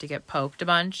won't have to get poked a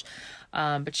bunch.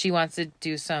 But she wants to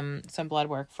do some blood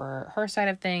work for her side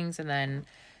of things. And then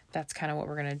that's kind of what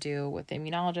we're going to do with the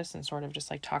immunologist and sort of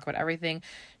just like talk about everything.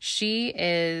 She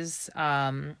is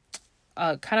kind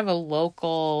of a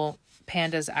local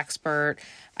pandas expert.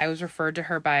 I was referred to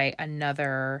her by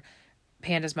another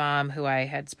pandas mom who I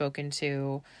had spoken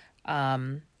to.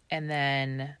 And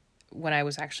then when I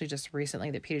was actually just recently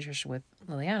the pediatrician with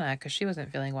Liliana, because she wasn't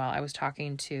feeling well, I was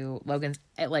talking to Logan's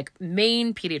like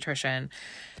main pediatrician,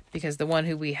 because the one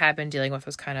who we had been dealing with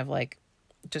was kind of like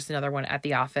just another one at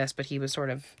the office, but he was sort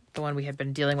of the one we had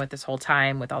been dealing with this whole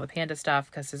time with all the panda stuff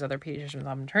because his other pediatrician was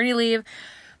on maternity leave.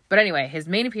 But anyway, his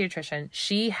main pediatrician,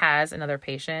 she has another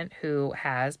patient who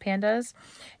has pandas.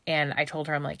 And I told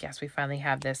her, I'm like, yes, we finally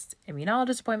have this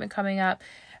immunologist appointment coming up.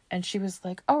 And she was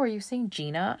like, oh, are you seeing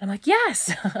Gina? I'm like,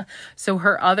 yes. So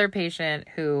her other patient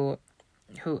who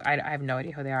I have no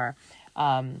idea who they are,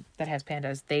 that has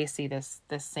pandas, they see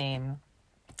the same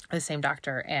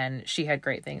doctor, and she had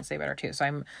great things to say about her too. So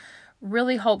I'm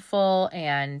really hopeful,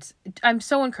 and I'm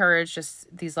so encouraged just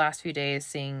these last few days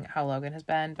seeing how Logan has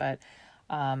been. But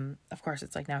of course,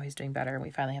 it's like now he's doing better and we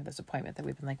finally have this appointment that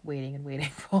we've been like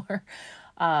waiting for.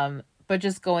 But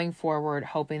just going forward,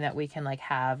 hoping that we can like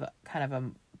have kind of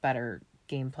a better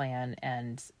game plan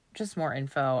and just more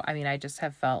info. I mean, I just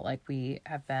have felt like we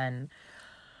have been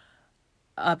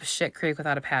up shit creek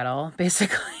without a paddle,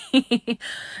 basically,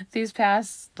 these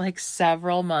past like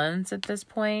several months at this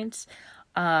point.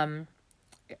 A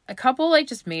couple like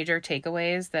just major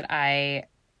takeaways that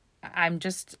I'm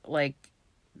just like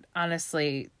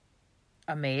honestly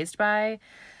amazed by.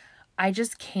 I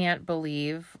just can't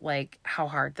believe like how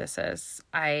hard this is.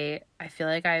 I feel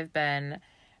like I've been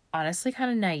honestly kind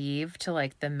of naive to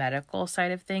like the medical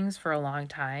side of things for a long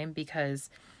time, because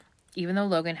even though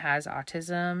Logan has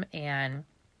autism and,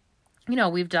 you know,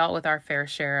 we've dealt with our fair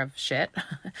share of shit,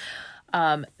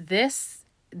 this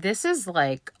is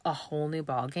like a whole new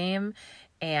ball game.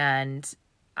 And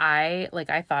I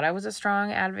thought I was a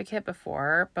strong advocate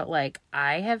before, but like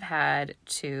I have had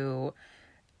to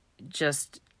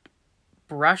just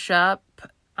brush up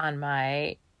on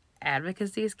my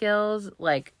advocacy skills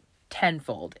like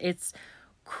tenfold. It's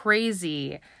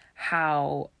crazy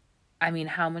how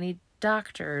many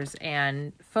doctors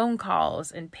and phone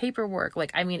calls and paperwork.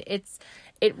 Like, I mean,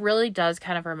 it really does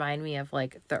kind of remind me of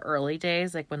like the early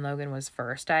days, like when Logan was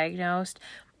first diagnosed,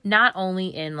 not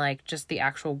only in like just the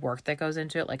actual work that goes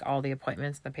into it, like all the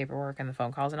appointments, the paperwork and the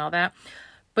phone calls and all that,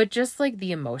 but just like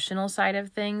the emotional side of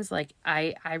things. Like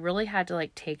I really had to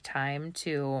like take time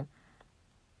to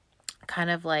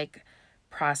kind of like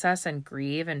process and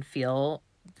grieve and feel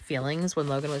feelings when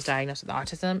Logan was diagnosed with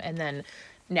autism. And then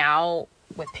now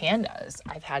with pandas,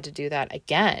 I've had to do that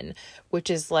again, which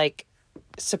is like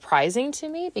surprising to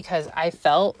me, because I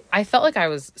felt like I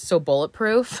was so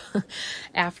bulletproof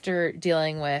after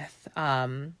dealing with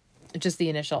just the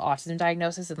initial autism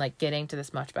diagnosis and like getting to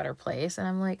this much better place. And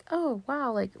I'm like, oh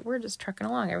wow, like we're just trucking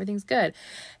along, everything's good.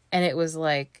 And it was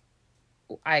like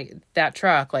that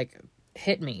truck like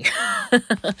hit me.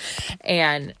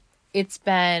 And it's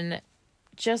been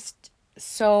just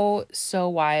so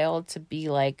wild to be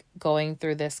like going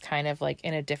through this kind of like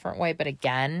in a different way, but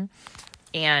again,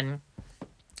 and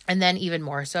then even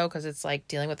more so because it's like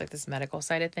dealing with like this medical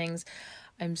side of things.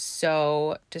 I'm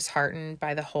so disheartened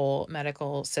by the whole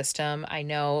medical system. I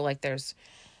know like there's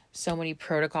so many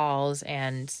protocols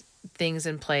and things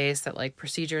in place that like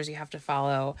procedures you have to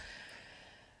follow,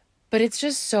 but it's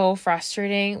just so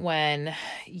frustrating when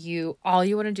all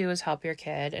you want to do is help your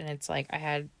kid. And it's like, I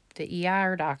had the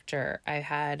ER doctor, I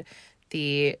had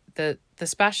the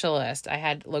specialist, I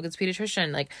had Logan's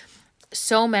pediatrician, like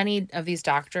so many of these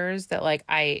doctors that like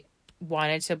I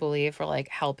wanted to believe were like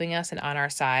helping us and on our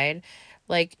side.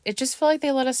 Like it just felt like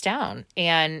they let us down.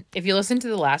 And if you listen to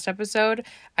the last episode,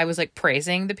 I was like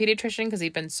praising the pediatrician because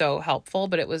he'd been so helpful,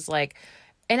 but it was like,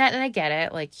 and I get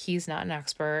it, like he's not an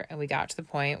expert and we got to the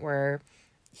point where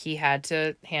he had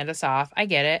to hand us off. I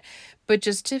get it. But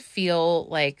just to feel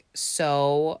like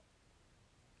so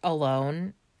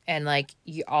alone and like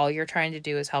all you're trying to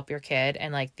do is help your kid,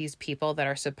 and like these people that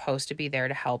are supposed to be there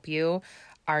to help you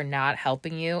are not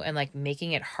helping you and like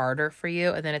making it harder for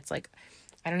you. And then it's like,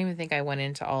 I don't even think I went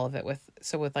into all of it with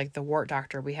like the wart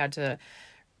doctor, we had to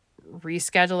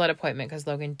reschedule that appointment because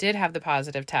Logan did have the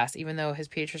positive test, even though his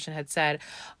pediatrician had said,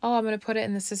 oh, I'm going to put it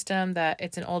in the system that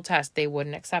it's an old test. They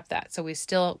wouldn't accept that. So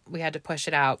we had to push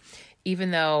it out,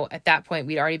 even though at that point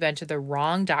we'd already been to the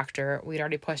wrong doctor. We'd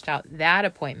already pushed out that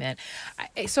appointment.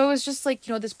 So it was just like,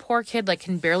 this poor kid like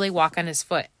can barely walk on his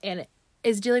foot and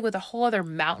is dealing with a whole other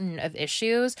mountain of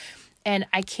issues. And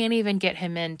I can't even get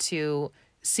him in to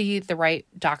see the right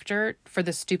doctor for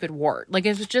the stupid wart. Like,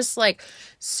 it was just like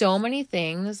so many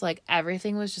things, like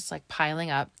everything was just like piling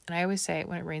up. And I always say,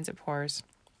 when it rains, it pours.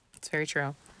 It's very true.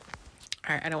 All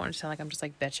right. I don't want to sound like I'm just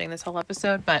like bitching this whole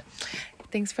episode, but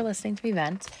thanks for listening to me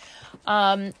vent.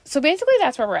 So basically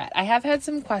that's where we're at. I have had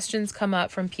some questions come up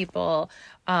from people.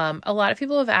 A lot of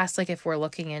people have asked like if we're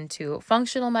looking into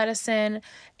functional medicine,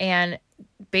 and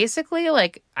basically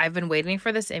like I've been waiting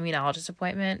for this immunologist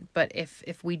appointment, but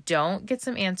if we don't get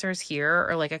some answers here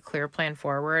or like a clear plan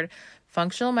forward,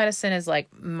 functional medicine is like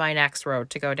my next road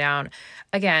to go down.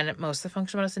 Again, most of the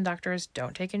functional medicine doctors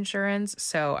don't take insurance,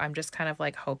 so I'm just kind of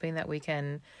like hoping that we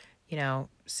can,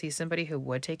 see somebody who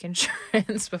would take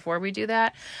insurance before we do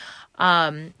that.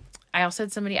 I also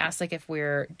had somebody ask like if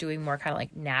we're doing more kind of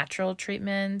like natural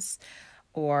treatments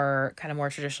or kind of more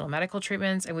traditional medical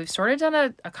treatments. And we've sort of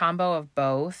done a combo of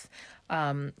both.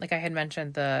 Like I had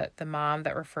mentioned, the mom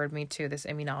that referred me to this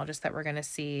immunologist that we're going to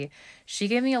see, she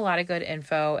gave me a lot of good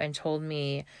info and told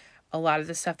me a lot of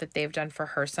the stuff that they've done for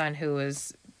her son, who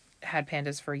has had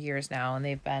pandas for years now, and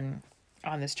they've been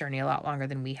on this journey a lot longer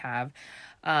than we have.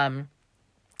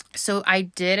 So I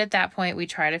did at that point, we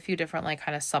tried a few different like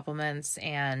kind of supplements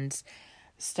and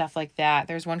stuff like that.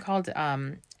 There's one called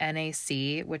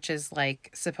NAC, which is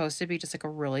like supposed to be just like a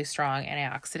really strong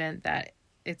antioxidant that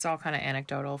it's all kind of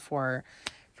anecdotal for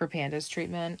pandas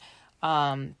treatment.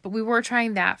 But we were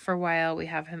trying that for a while. We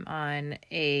have him on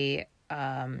a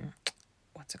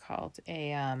what's it called?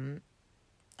 I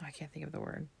can't think of the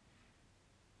word.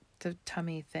 The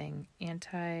tummy thing.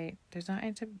 Probiotic.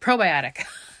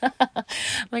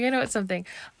 Like I know it's something.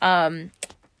 I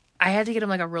had to get him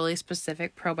like a really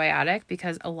specific probiotic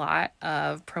because a lot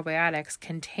of probiotics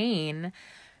contain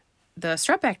the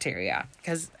strep bacteria.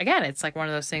 Because again, it's like one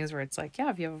of those things where it's like, yeah,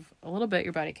 if you have a little bit,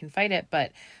 your body can fight it.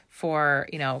 But for,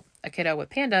 a kiddo with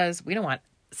pandas, we don't want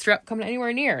strep coming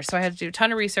anywhere near. So I had to do a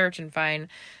ton of research and find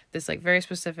this like very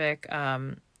specific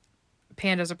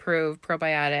pandas approved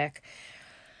probiotic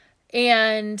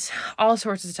and all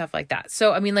sorts of stuff like that.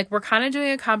 So, I mean, like we're kind of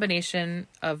doing a combination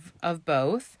of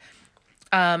both.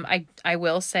 I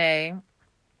will say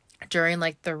during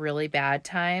like the really bad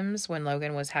times when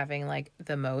Logan was having like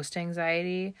the most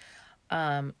anxiety,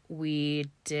 we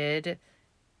did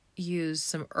use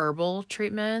some herbal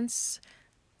treatments.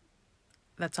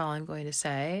 That's all I'm going to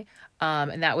say.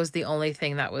 And that was the only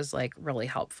thing that was like really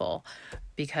helpful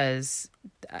because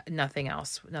nothing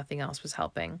else was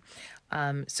helping.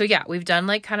 So yeah, we've done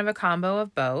like kind of a combo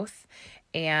of both,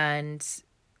 and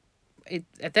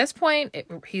at this point,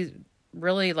 he's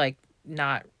really like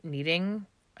not needing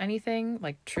anything,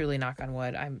 like truly knock on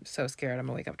wood. I'm so scared I'm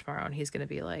gonna wake up tomorrow and he's gonna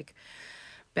be like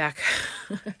back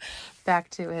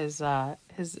to his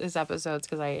episodes,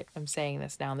 because I am saying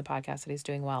this now in the podcast that he's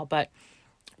doing well, but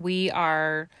we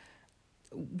don't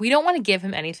want to give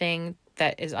him anything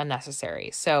that is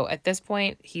unnecessary. So at this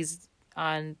point, he's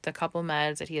on the couple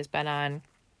meds that he has been on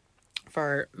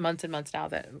for months and months now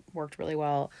that worked really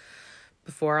well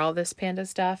before all this panda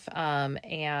stuff.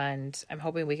 And I'm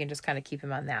hoping we can just kind of keep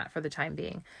him on that for the time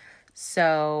being.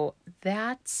 So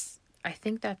I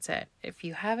think that's it. If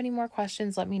you have any more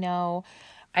questions, let me know.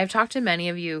 I've talked to many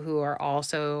of you who are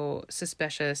also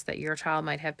suspicious that your child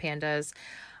might have pandas.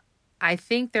 I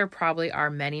think there probably are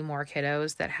many more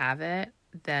kiddos that have it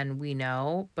than we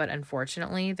know, but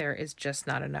unfortunately there is just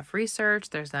not enough research.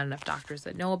 There's not enough doctors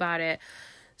that know about it.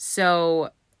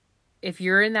 So if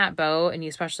you're in that boat, and you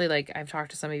especially like I've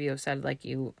talked to some of you who have said like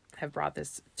you have brought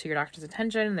this to your doctor's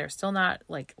attention and they're still not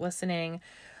like listening,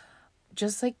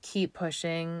 just like keep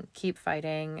pushing, keep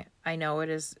fighting. I know it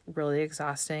is really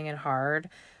exhausting and hard,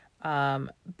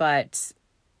 but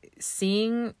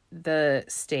seeing the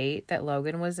state that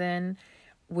Logan was in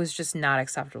was just not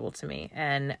acceptable to me.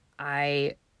 And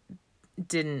I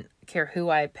didn't care who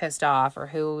I pissed off or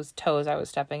whose toes I was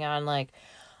stepping on. Like,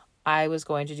 I was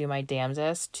going to do my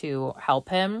damnedest to help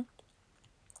him.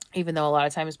 Even though a lot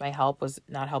of times my help was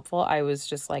not helpful, I was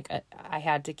just like, I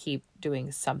had to keep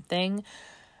doing something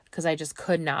because I just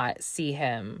could not see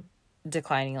him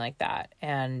declining like that.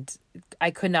 And I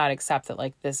could not accept that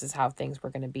like this is how things were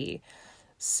going to be.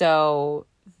 So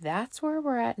that's where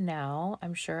we're at now.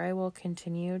 I'm sure I will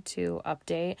continue to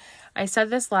update. I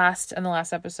said this in the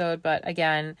last episode, but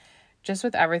again, just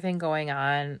with everything going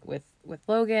on with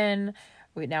Logan,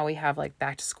 we have like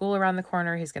back to school around the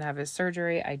corner. He's going to have his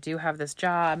surgery. I do have this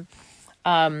job.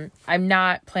 I'm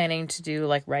not planning to do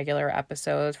like regular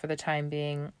episodes for the time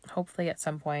being. Hopefully at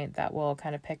some point that will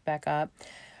kind of pick back up.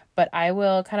 But I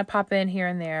will kind of pop in here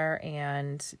and there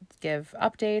and give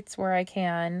updates where I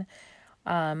can.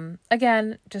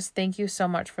 Again, just thank you so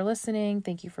much for listening.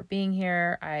 Thank you for being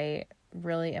here. I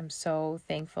really am so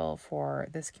thankful for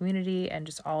this community and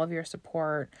just all of your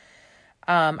support.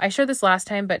 I shared this last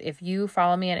time, but if you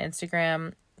follow me on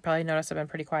Instagram, probably noticed I've been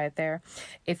pretty quiet there.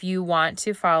 If you want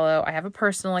to follow, I have a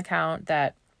personal account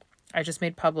that I just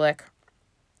made public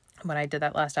when I did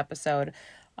that last episode.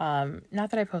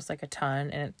 Not that I post like a ton,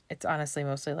 and it's honestly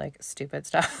mostly like stupid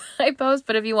stuff I post,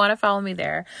 but if you want to follow me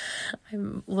there,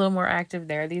 I'm a little more active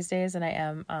there these days than I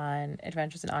am on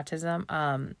Adventures in Autism.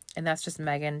 And that's just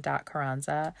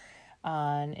Megan.Carranza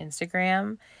on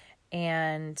Instagram.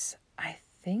 And I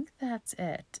think that's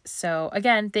it. So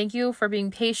again, thank you for being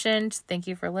patient. Thank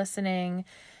you for listening.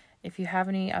 If you have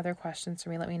any other questions for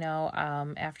me, let me know.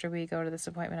 After we go to this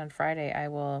appointment on Friday, I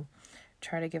will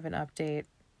try to give an update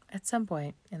at some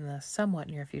point in the somewhat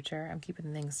near future. I'm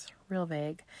keeping things real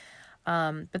vague.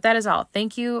 But that is all.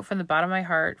 Thank you from the bottom of my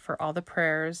heart for all the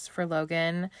prayers for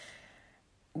Logan.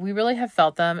 We really have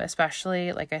felt them,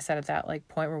 especially, like I said, at that like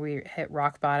point where we hit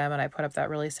rock bottom and I put up that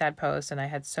really sad post and I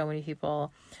had so many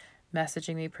people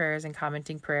messaging me prayers and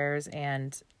commenting prayers,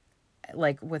 and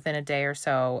like within a day or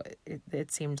so,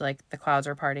 it seemed like the clouds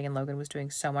were parting and Logan was doing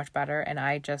so much better. And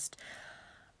I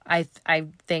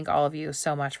thank all of you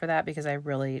so much for that, because I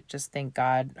really just think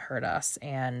God heard us,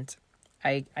 and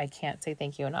I can't say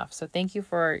thank you enough. So thank you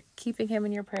for keeping him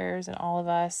in your prayers and all of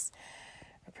us.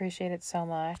 Appreciate it so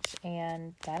much.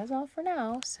 And that is all for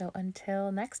now. So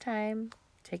until next time,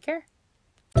 take care.